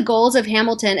 One of the goals of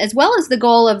Hamilton, as well as the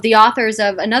goal of the authors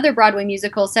of another Broadway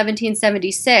musical,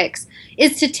 1776,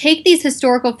 is to take these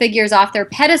historical figures off their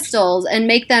pedestals and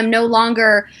make them no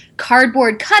longer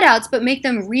cardboard cutouts, but make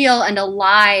them real and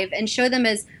alive and show them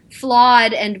as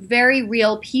flawed and very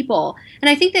real people. And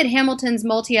I think that Hamilton's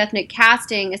multi-ethnic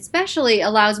casting especially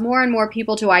allows more and more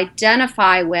people to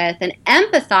identify with and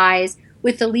empathize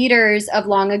with the leaders of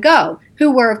long ago,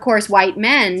 who were, of course, white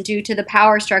men due to the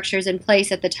power structures in place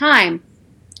at the time.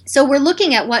 So we're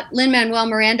looking at what Lin-Manuel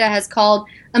Miranda has called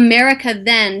America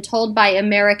Then, told by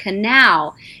America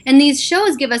Now. And these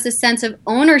shows give us a sense of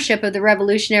ownership of the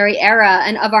Revolutionary era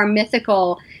and of our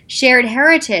mythical shared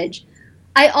heritage.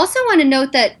 I also want to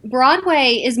note that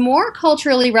Broadway is more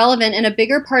culturally relevant and a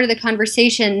bigger part of the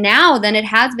conversation now than it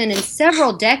has been in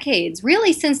several decades,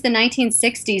 really since the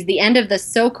 1960s, the end of the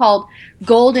so-called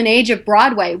golden age of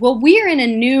Broadway. Well, we're in a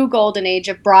new golden age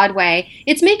of Broadway.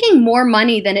 It's making more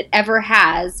money than it ever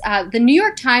has. The New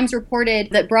York Times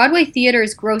reported that Broadway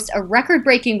theaters grossed a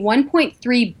record-breaking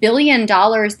 $1.3 billion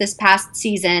this past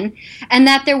season, and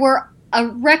that there were a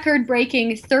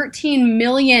record-breaking 13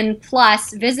 million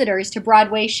plus visitors to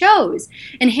Broadway shows.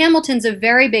 And Hamilton's a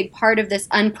very big part of this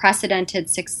unprecedented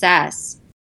success.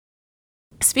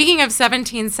 Speaking of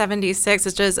 1776,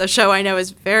 which is a show I know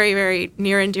is very, very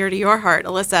near and dear to your heart,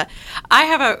 Alyssa, I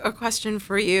have a question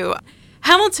for you.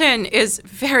 Hamilton is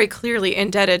very clearly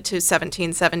indebted to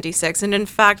 1776, and in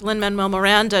fact, Lin-Manuel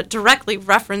Miranda directly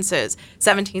references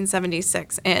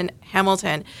 1776 in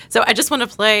Hamilton. So I just want to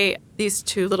play these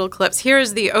two little clips. Here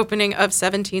is the opening of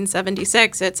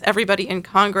 1776. It's everybody in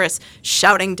Congress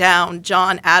shouting down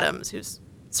John Adams, who's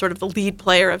sort of the lead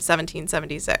player of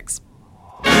 1776.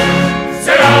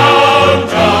 Sit down,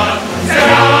 John! Sit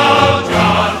down,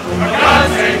 John! For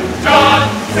God's sake, John!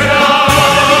 Sit down!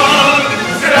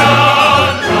 Sit down!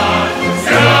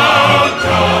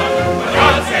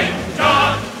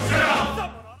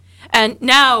 And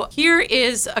now, here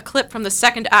is a clip from the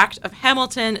second act of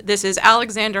Hamilton. This is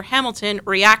Alexander Hamilton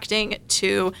reacting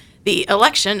to the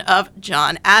election of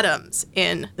John Adams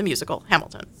in the musical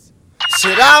Hamilton.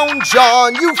 Sit down,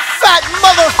 John, you fat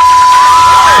mother...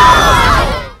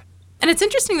 And it's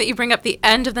interesting that you bring up the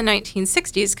end of the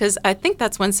 1960s, because I think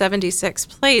that's when 76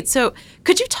 played. So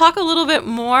could you talk a little bit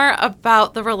more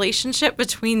about the relationship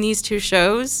between these two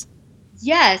shows?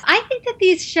 Yes, I think that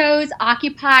these shows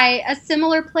occupy a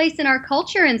similar place in our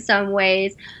culture in some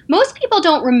ways. Most people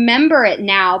don't remember it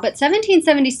now, but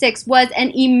 1776 was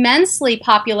an immensely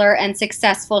popular and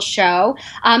successful show.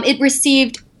 It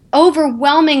received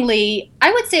overwhelmingly,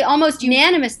 I would say almost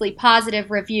unanimously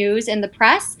positive reviews in the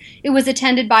press. It was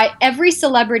attended by every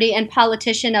celebrity and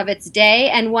politician of its day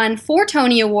and won 4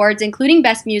 Tony Awards, including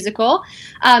Best Musical.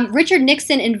 Richard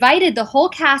Nixon invited the whole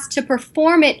cast to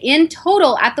perform it in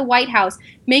total at the White House,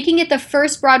 making it the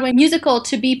first Broadway musical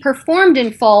to be performed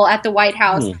in full at the White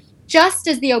House. Just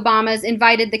as the Obamas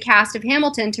invited the cast of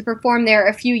Hamilton to perform there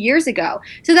a few years ago.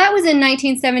 So that was in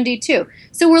 1972.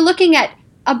 So we're looking at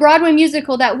a Broadway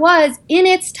musical that was, in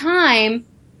its time,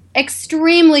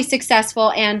 extremely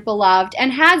successful and beloved,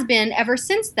 and has been ever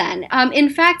since then. In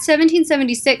fact,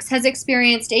 1776 has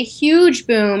experienced a huge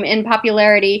boom in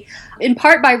popularity, in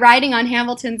part by riding on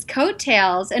Hamilton's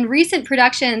coattails, and recent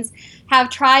productions have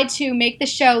tried to make the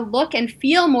show look and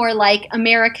feel more like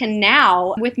American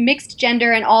Now, with mixed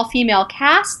gender and all-female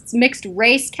casts, mixed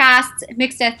race casts,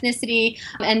 mixed ethnicity,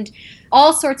 and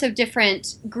all sorts of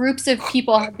different groups of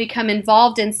people have become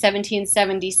involved in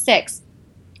 1776.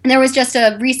 And there was just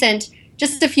a recent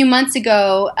just a few months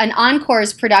ago an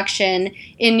encores production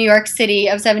in New York City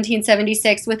of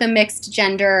 1776 with a mixed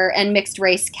gender and mixed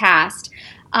race cast.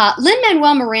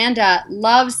 Lin-Manuel Miranda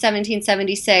loves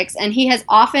 1776, and he has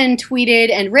often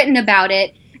tweeted and written about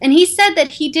it. And he said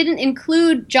that he didn't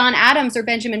include John Adams or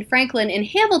Benjamin Franklin in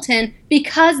Hamilton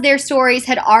because their stories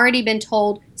had already been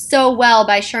told so well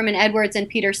by Sherman Edwards and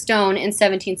Peter Stone in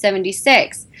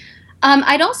 1776.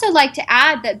 I'd also like to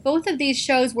add that both of these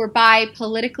shows were by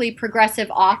politically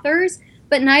progressive authors,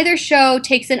 but neither show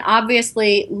takes an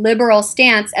obviously liberal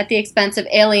stance at the expense of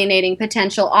alienating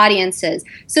potential audiences.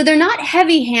 So they're not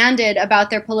heavy-handed about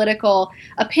their political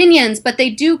opinions, but they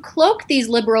do cloak these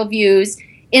liberal views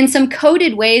in some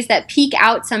coded ways that peek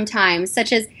out sometimes,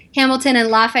 such as Hamilton and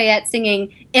Lafayette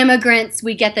singing "Immigrants,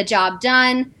 We Get the Job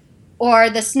Done,"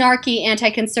 or the snarky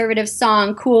anti-conservative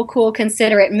song "Cool, Cool,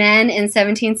 Considerate Men" in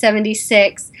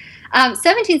 1776.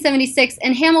 1776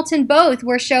 and Hamilton both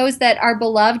were shows that are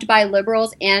beloved by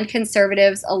liberals and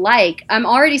conservatives alike. I'm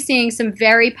already seeing some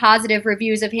very positive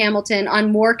reviews of Hamilton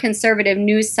on more conservative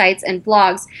news sites and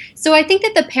blogs. So I think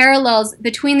that the parallels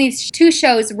between these two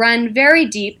shows run very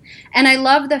deep, and I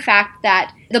love the fact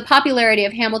that the popularity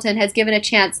of Hamilton has given a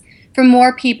chance for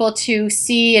more people to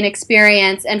see and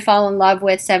experience and fall in love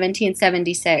with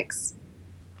 1776.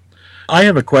 I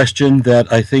have a question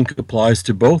that I think applies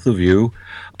to both of you.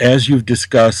 As you've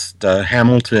discussed,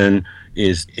 Hamilton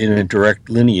is in a direct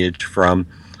lineage from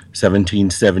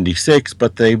 1776,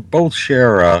 but they both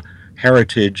share a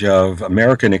heritage of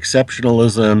American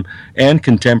exceptionalism and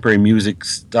contemporary music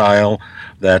style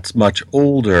that's much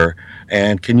older.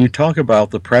 And can you talk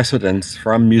about the precedents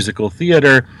from musical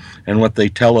theater and what they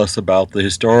tell us about the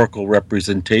historical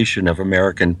representation of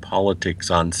American politics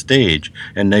on stage?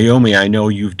 And Naomi, I know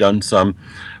you've done some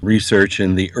research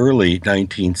in the early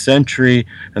 19th century,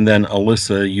 and then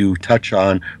Alyssa, you touch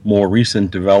on more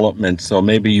recent developments, so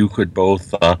maybe you could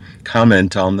both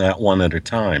comment on that one at a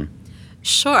time.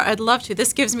 Sure, I'd love to.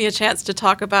 This gives me a chance to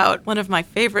talk about one of my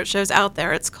favorite shows out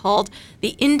there. It's called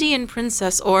The Indian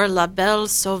Princess, or La Belle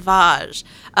Sauvage,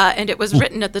 and it was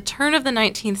written at the turn of the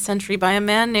 19th century by a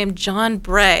man named John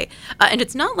Bray, and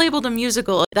it's not labeled a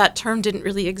musical. That term didn't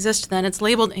really exist then. It's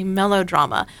labeled a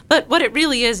melodrama, but what it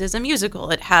really is a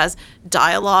musical. It has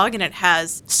dialogue and it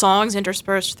has songs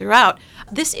interspersed throughout.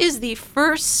 This is the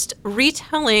first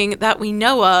retelling that we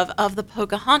know of the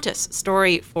Pocahontas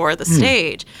story for the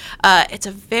stage. It's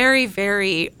a very,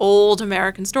 very old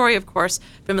American story, of course,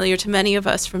 familiar to many of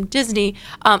us from Disney.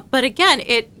 But again,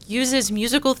 it uses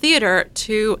musical theater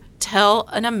to tell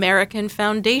an American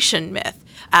foundation myth,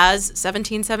 as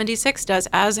 1776 does,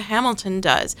 as Hamilton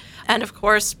does. And of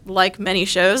course, like many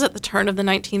shows at the turn of the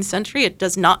 19th century, it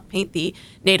does not paint the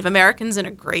Native Americans in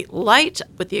a great light.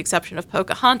 With the exception of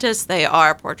Pocahontas, they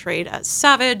are portrayed as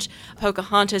savage.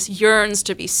 Pocahontas yearns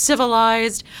to be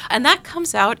civilized, and that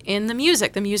comes out in the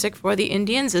music. The music for the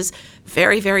Indians is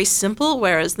very, very simple,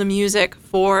 whereas the music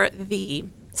for the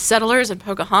settlers and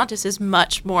Pocahontas is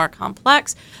much more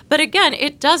complex. But again,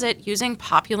 it does it using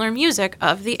popular music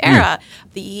of the era.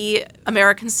 The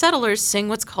American settlers sing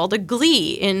what's called a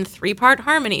glee in three-part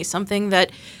harmony, something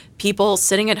that people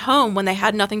sitting at home when they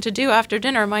had nothing to do after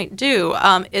dinner might do.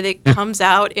 It comes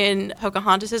out in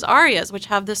Pocahontas's arias, which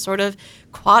have this sort of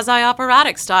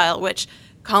quasi-operatic style, which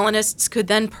colonists could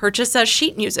then purchase as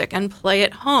sheet music and play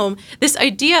at home. This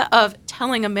idea of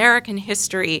telling American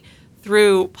history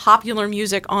through popular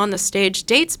music on the stage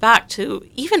dates back to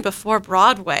even before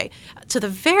Broadway, to the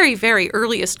very, very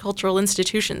earliest cultural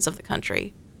institutions of the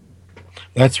country.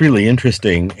 That's really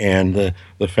interesting, and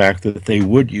the fact that they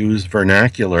would use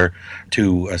vernacular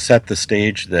to set the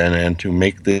stage then and to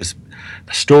make this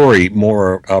story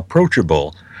more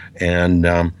approachable, and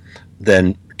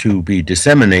then to be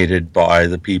disseminated by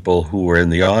the people who were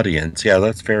in the audience. Yeah,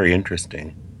 that's very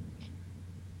interesting.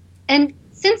 And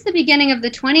since the beginning of the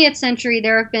 20th century,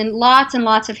 there have been lots and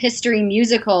lots of history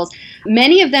musicals.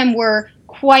 Many of them were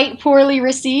quite poorly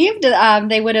received.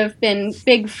 They would have been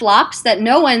big flops that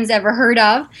no one's ever heard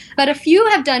of, but a few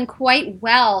have done quite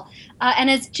well.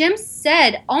 And as Jim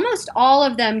said, almost all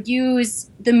of them use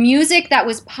the music that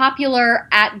was popular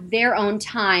at their own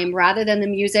time rather than the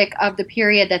music of the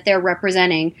period that they're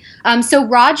representing. So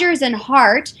Rodgers and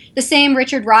Hart, the same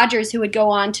Richard Rodgers who would go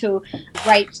on to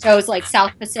write shows like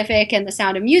South Pacific and The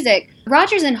Sound of Music,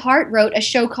 Rodgers and Hart wrote a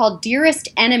show called Dearest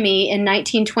Enemy in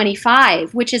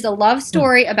 1925, which is a love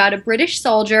story about a British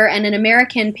soldier and an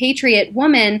American patriot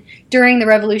woman during the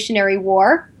Revolutionary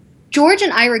War. George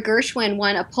and Ira Gershwin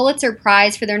won a Pulitzer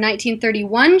Prize for their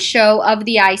 1931 show Of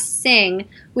the I Sing,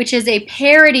 which is a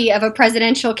parody of a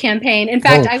presidential campaign. In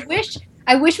fact, I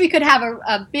I wish we could have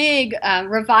a big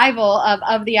revival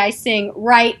of the I Sing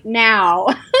right now.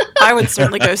 I would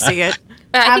certainly go see it.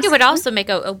 But I think it would also make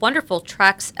a wonderful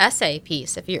Trax essay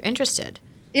piece if you're interested.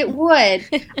 It would.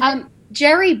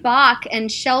 Jerry Bach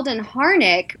and Sheldon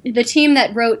Harnick, the team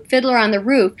that wrote Fiddler on the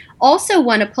Roof, also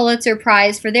won a Pulitzer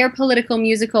Prize for their political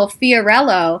musical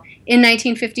Fiorello in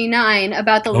 1959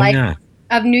 about the life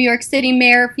of New York City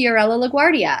Mayor Fiorello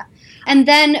LaGuardia. And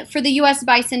then for the U.S.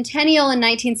 bicentennial in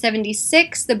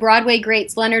 1976, the Broadway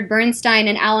greats Leonard Bernstein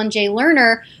and Alan J.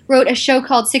 Lerner wrote a show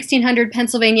called 1600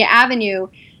 Pennsylvania Avenue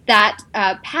that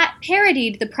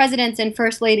parodied the presidents and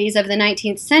first ladies of the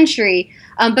 19th century.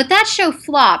 But that show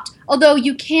flopped, although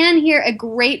you can hear a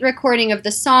great recording of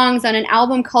the songs on an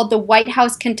album called The White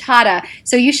House Cantata,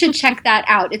 so you should check that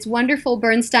out. It's wonderful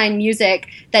Bernstein music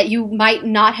that you might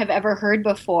not have ever heard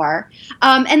before.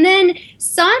 And then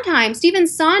Stephen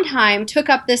Sondheim took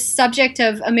up this subject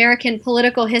of American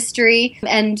political history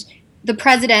and the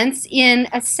presidents in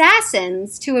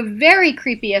Assassins to a very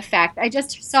creepy effect. I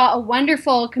just saw a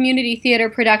wonderful community theater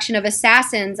production of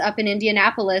Assassins up in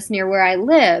Indianapolis near where I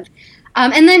live.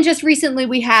 And then just recently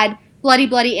we had Bloody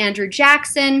Bloody Andrew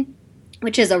Jackson,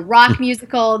 which is a rock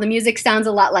musical. The music sounds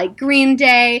a lot like Green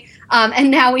Day.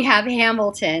 And now we have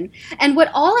Hamilton. And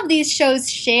what all of these shows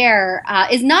share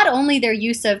is not only their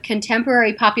use of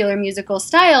contemporary popular musical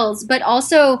styles, but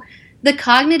also the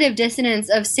cognitive dissonance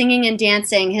of singing and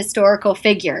dancing historical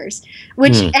figures,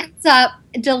 which ends up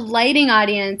delighting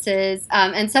audiences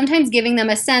and sometimes giving them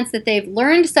a sense that they've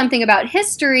learned something about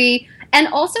history and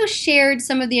also shared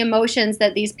some of the emotions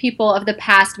that these people of the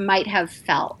past might have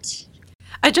felt.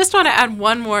 I just want to add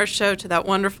one more show to that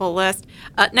wonderful list.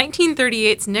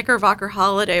 1938's Knickerbocker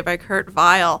Holiday by Kurt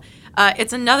Weill.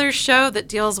 It's another show that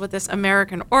deals with this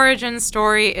American origin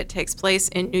story. It takes place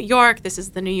in New York. This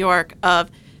is the New York of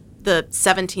the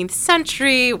 17th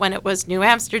century when it was New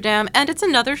Amsterdam, and it's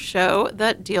another show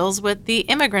that deals with the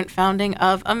immigrant founding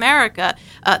of America.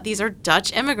 These are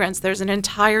Dutch immigrants. There's an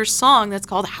entire song that's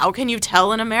called How Can You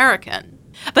Tell an American?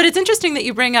 But it's interesting that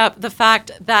you bring up the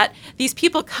fact that these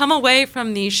people come away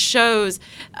from these shows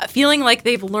feeling like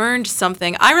they've learned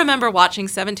something. I remember watching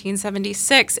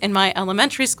 1776 in my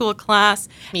elementary school class.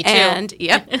 Me too. And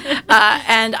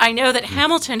and I know that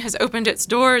Hamilton has opened its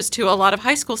doors to a lot of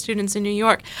high school students in New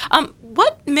York.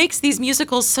 What makes these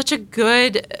musicals such a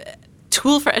good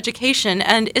tool for education?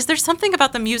 And is there something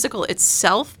about the musical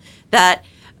itself that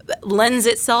lends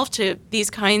itself to these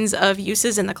kinds of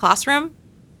uses in the classroom?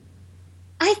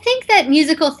 I think that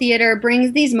musical theater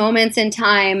brings these moments in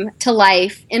time to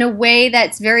life in a way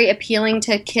that's very appealing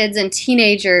to kids and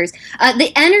teenagers.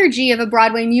 The energy of a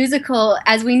Broadway musical,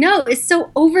 as we know, is so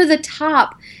over the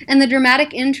top, and the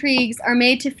dramatic intrigues are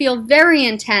made to feel very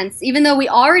intense, even though we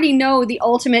already know the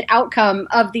ultimate outcome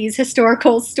of these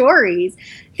historical stories.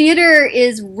 Theater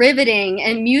is riveting,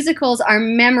 and musicals are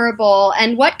memorable,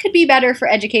 and what could be better for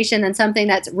education than something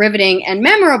that's riveting and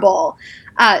memorable?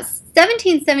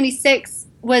 1776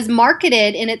 was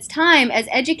marketed in its time as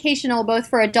educational both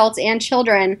for adults and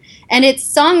children, and its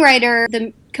songwriter,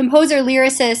 the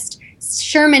composer-lyricist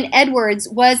Sherman Edwards,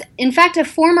 was in fact a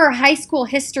former high school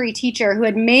history teacher who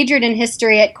had majored in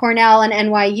history at Cornell and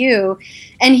NYU,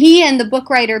 and he and the book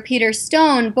writer Peter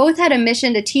Stone both had a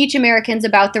mission to teach Americans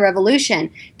about the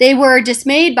Revolution. They were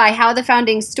dismayed by how the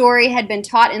founding story had been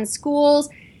taught in schools,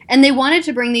 and they wanted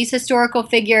to bring these historical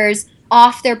figures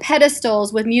off their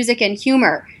pedestals with music and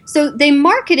humor. So they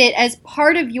market it as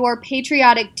part of your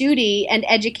patriotic duty and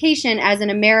education as an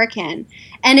American.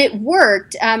 And it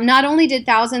worked. Not only did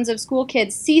thousands of school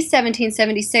kids see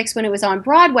 1776 when it was on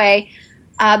Broadway,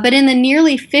 but in the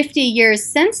nearly 50 years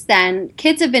since then,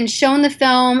 kids have been shown the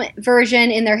film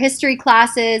version in their history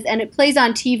classes, and it plays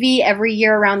on TV every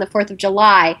year around the 4th of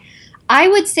July. I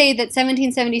would say that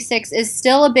 1776 is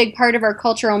still a big part of our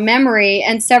cultural memory,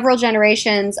 and several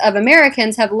generations of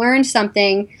Americans have learned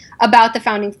something about the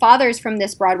Founding Fathers from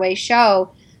this Broadway show.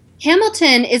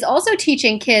 Hamilton is also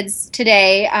teaching kids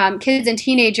today, kids and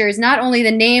teenagers, not only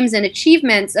the names and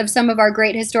achievements of some of our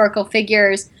great historical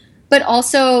figures, but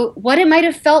also what it might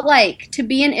have felt like to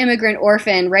be an immigrant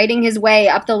orphan writing his way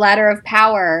up the ladder of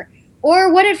power,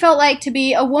 or what it felt like to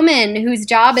be a woman whose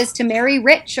job is to marry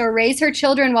rich or raise her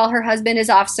children while her husband is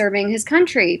off serving his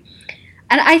country.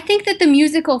 And I think that the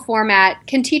musical format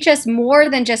can teach us more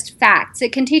than just facts.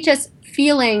 It can teach us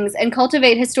feelings and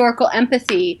cultivate historical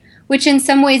empathy, which in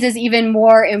some ways is even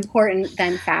more important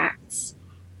than facts.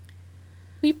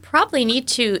 We probably need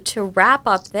to wrap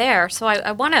up there. So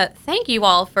I want to thank you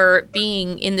all for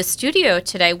being in the studio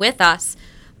today with us.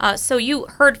 So you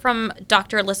heard from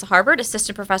Dr. Alyssa Harbert,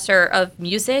 Assistant Professor of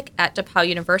Music at DePauw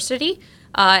University,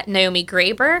 Naomi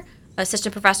Graber,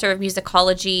 assistant professor of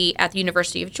musicology at the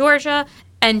University of Georgia,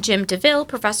 and Jim DeVille,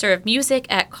 professor of music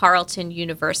at Carleton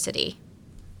University.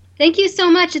 Thank you so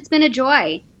much. It's been a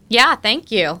joy. Yeah,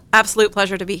 thank you. Absolute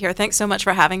pleasure to be here. Thanks so much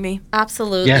for having me.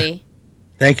 Absolutely. Yeah.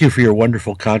 Thank you for your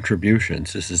wonderful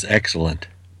contributions. This is excellent.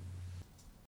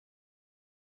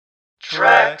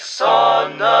 Trax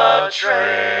on the Trail.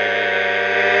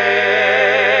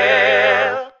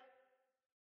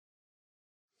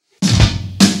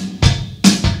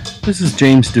 This is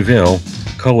James DeVille,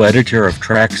 co-editor of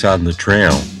Trax on the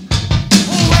Trail.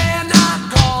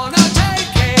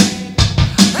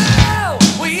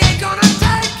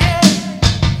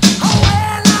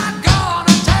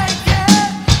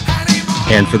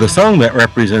 And for the song that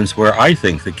represents where I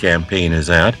think the campaign is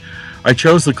at, I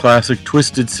chose the classic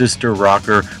Twisted Sister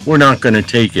rocker We're Not Gonna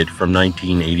Take It from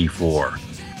 1984.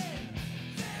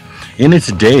 In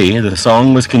its day, the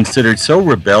song was considered so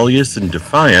rebellious and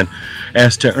defiant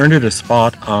as to earn it a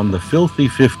spot on the Filthy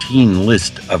 15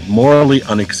 list of morally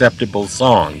unacceptable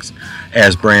songs,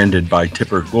 as branded by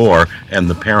Tipper Gore and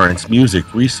the Parents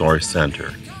Music Resource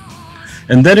Center.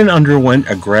 And then it underwent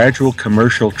a gradual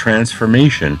commercial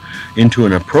transformation into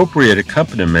an appropriate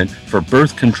accompaniment for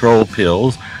birth control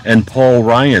pills and Paul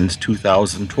Ryan's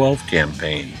 2012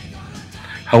 campaign.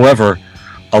 However,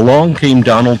 along came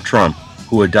Donald Trump,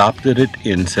 who adopted it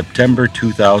in September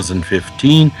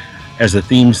 2015 as a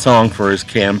theme song for his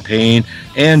campaign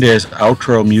and as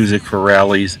outro music for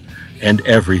rallies, and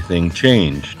everything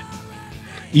changed.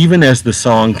 Even as the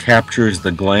song captures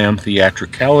the glam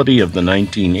theatricality of the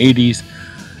 1980s,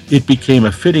 it became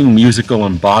a fitting musical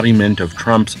embodiment of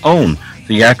Trump's own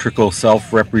theatrical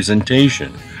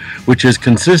self-representation, which has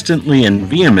consistently and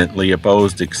vehemently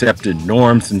opposed accepted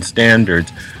norms and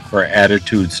standards for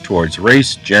attitudes towards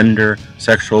race, gender,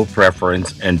 sexual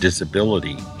preference, and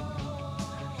disability.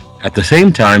 At the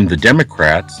same time, the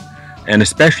Democrats, and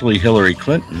especially Hillary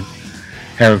Clinton,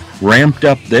 have ramped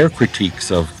up their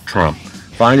critiques of Trump,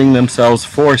 finding themselves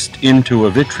forced into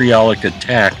a vitriolic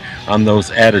attack on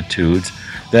those attitudes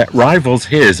that rivals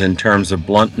his in terms of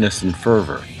bluntness and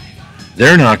fervor.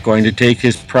 They're not going to take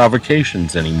his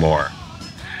provocations anymore.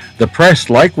 The press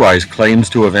likewise claims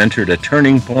to have entered a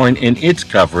turning point in its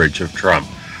coverage of Trump,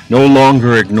 no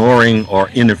longer ignoring or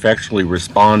ineffectually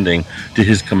responding to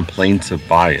his complaints of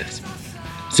bias.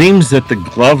 Seems that the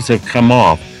gloves have come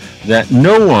off, that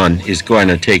no one is going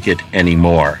to take it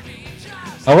anymore.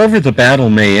 However the battle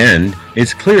may end,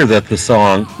 it's clear that the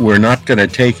song We're Not Gonna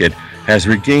Take It has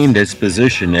regained its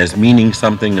position as meaning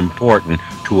something important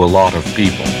to a lot of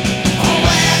people.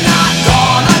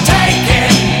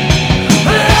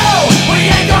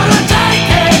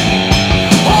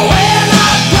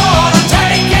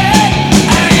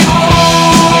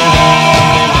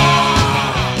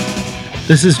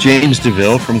 This is James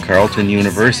DeVille from Carleton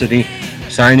University,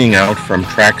 signing out from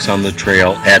Trax on the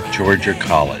Trail at Georgia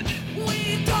College.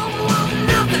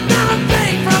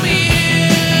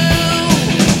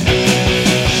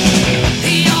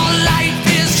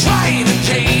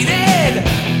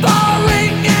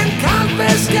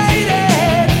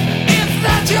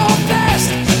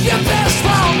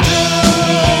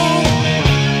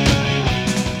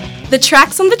 The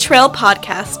Trax on the Trail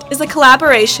podcast is a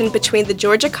collaboration between the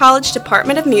Georgia College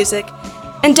Department of Music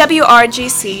and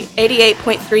WRGC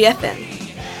 88.3 FM.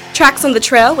 Trax on the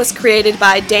Trail was created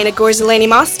by Dana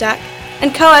Gorzalani-Mostak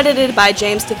and co-edited by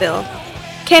James DeVille.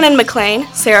 Cannon McLean,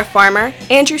 Sarah Farmer,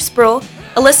 Andrew Sproul,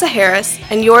 Alyssa Harris,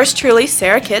 and yours truly,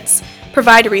 Sarah Kitts,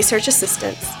 provide research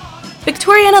assistance.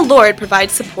 Victoriana Lord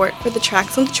provides support for the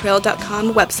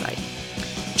TraxOnTheTrail.com website.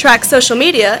 Trax social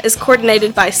media is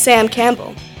coordinated by Sam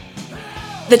Campbell.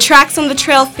 The Trax on the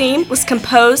Trail theme was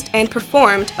composed and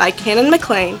performed by Cannon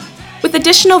McLean, with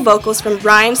additional vocals from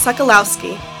Ryan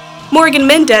Sokolowski. Morgan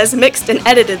Mendez mixed and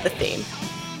edited the theme.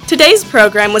 Today's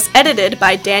program was edited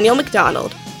by Daniel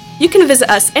McDonald. You can visit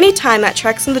us anytime at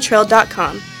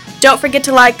TraxOnTheTrail.com. Don't forget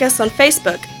to like us on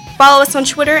Facebook, follow us on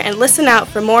Twitter, and listen out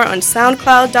for more on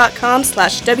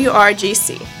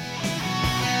SoundCloud.com/WRGC.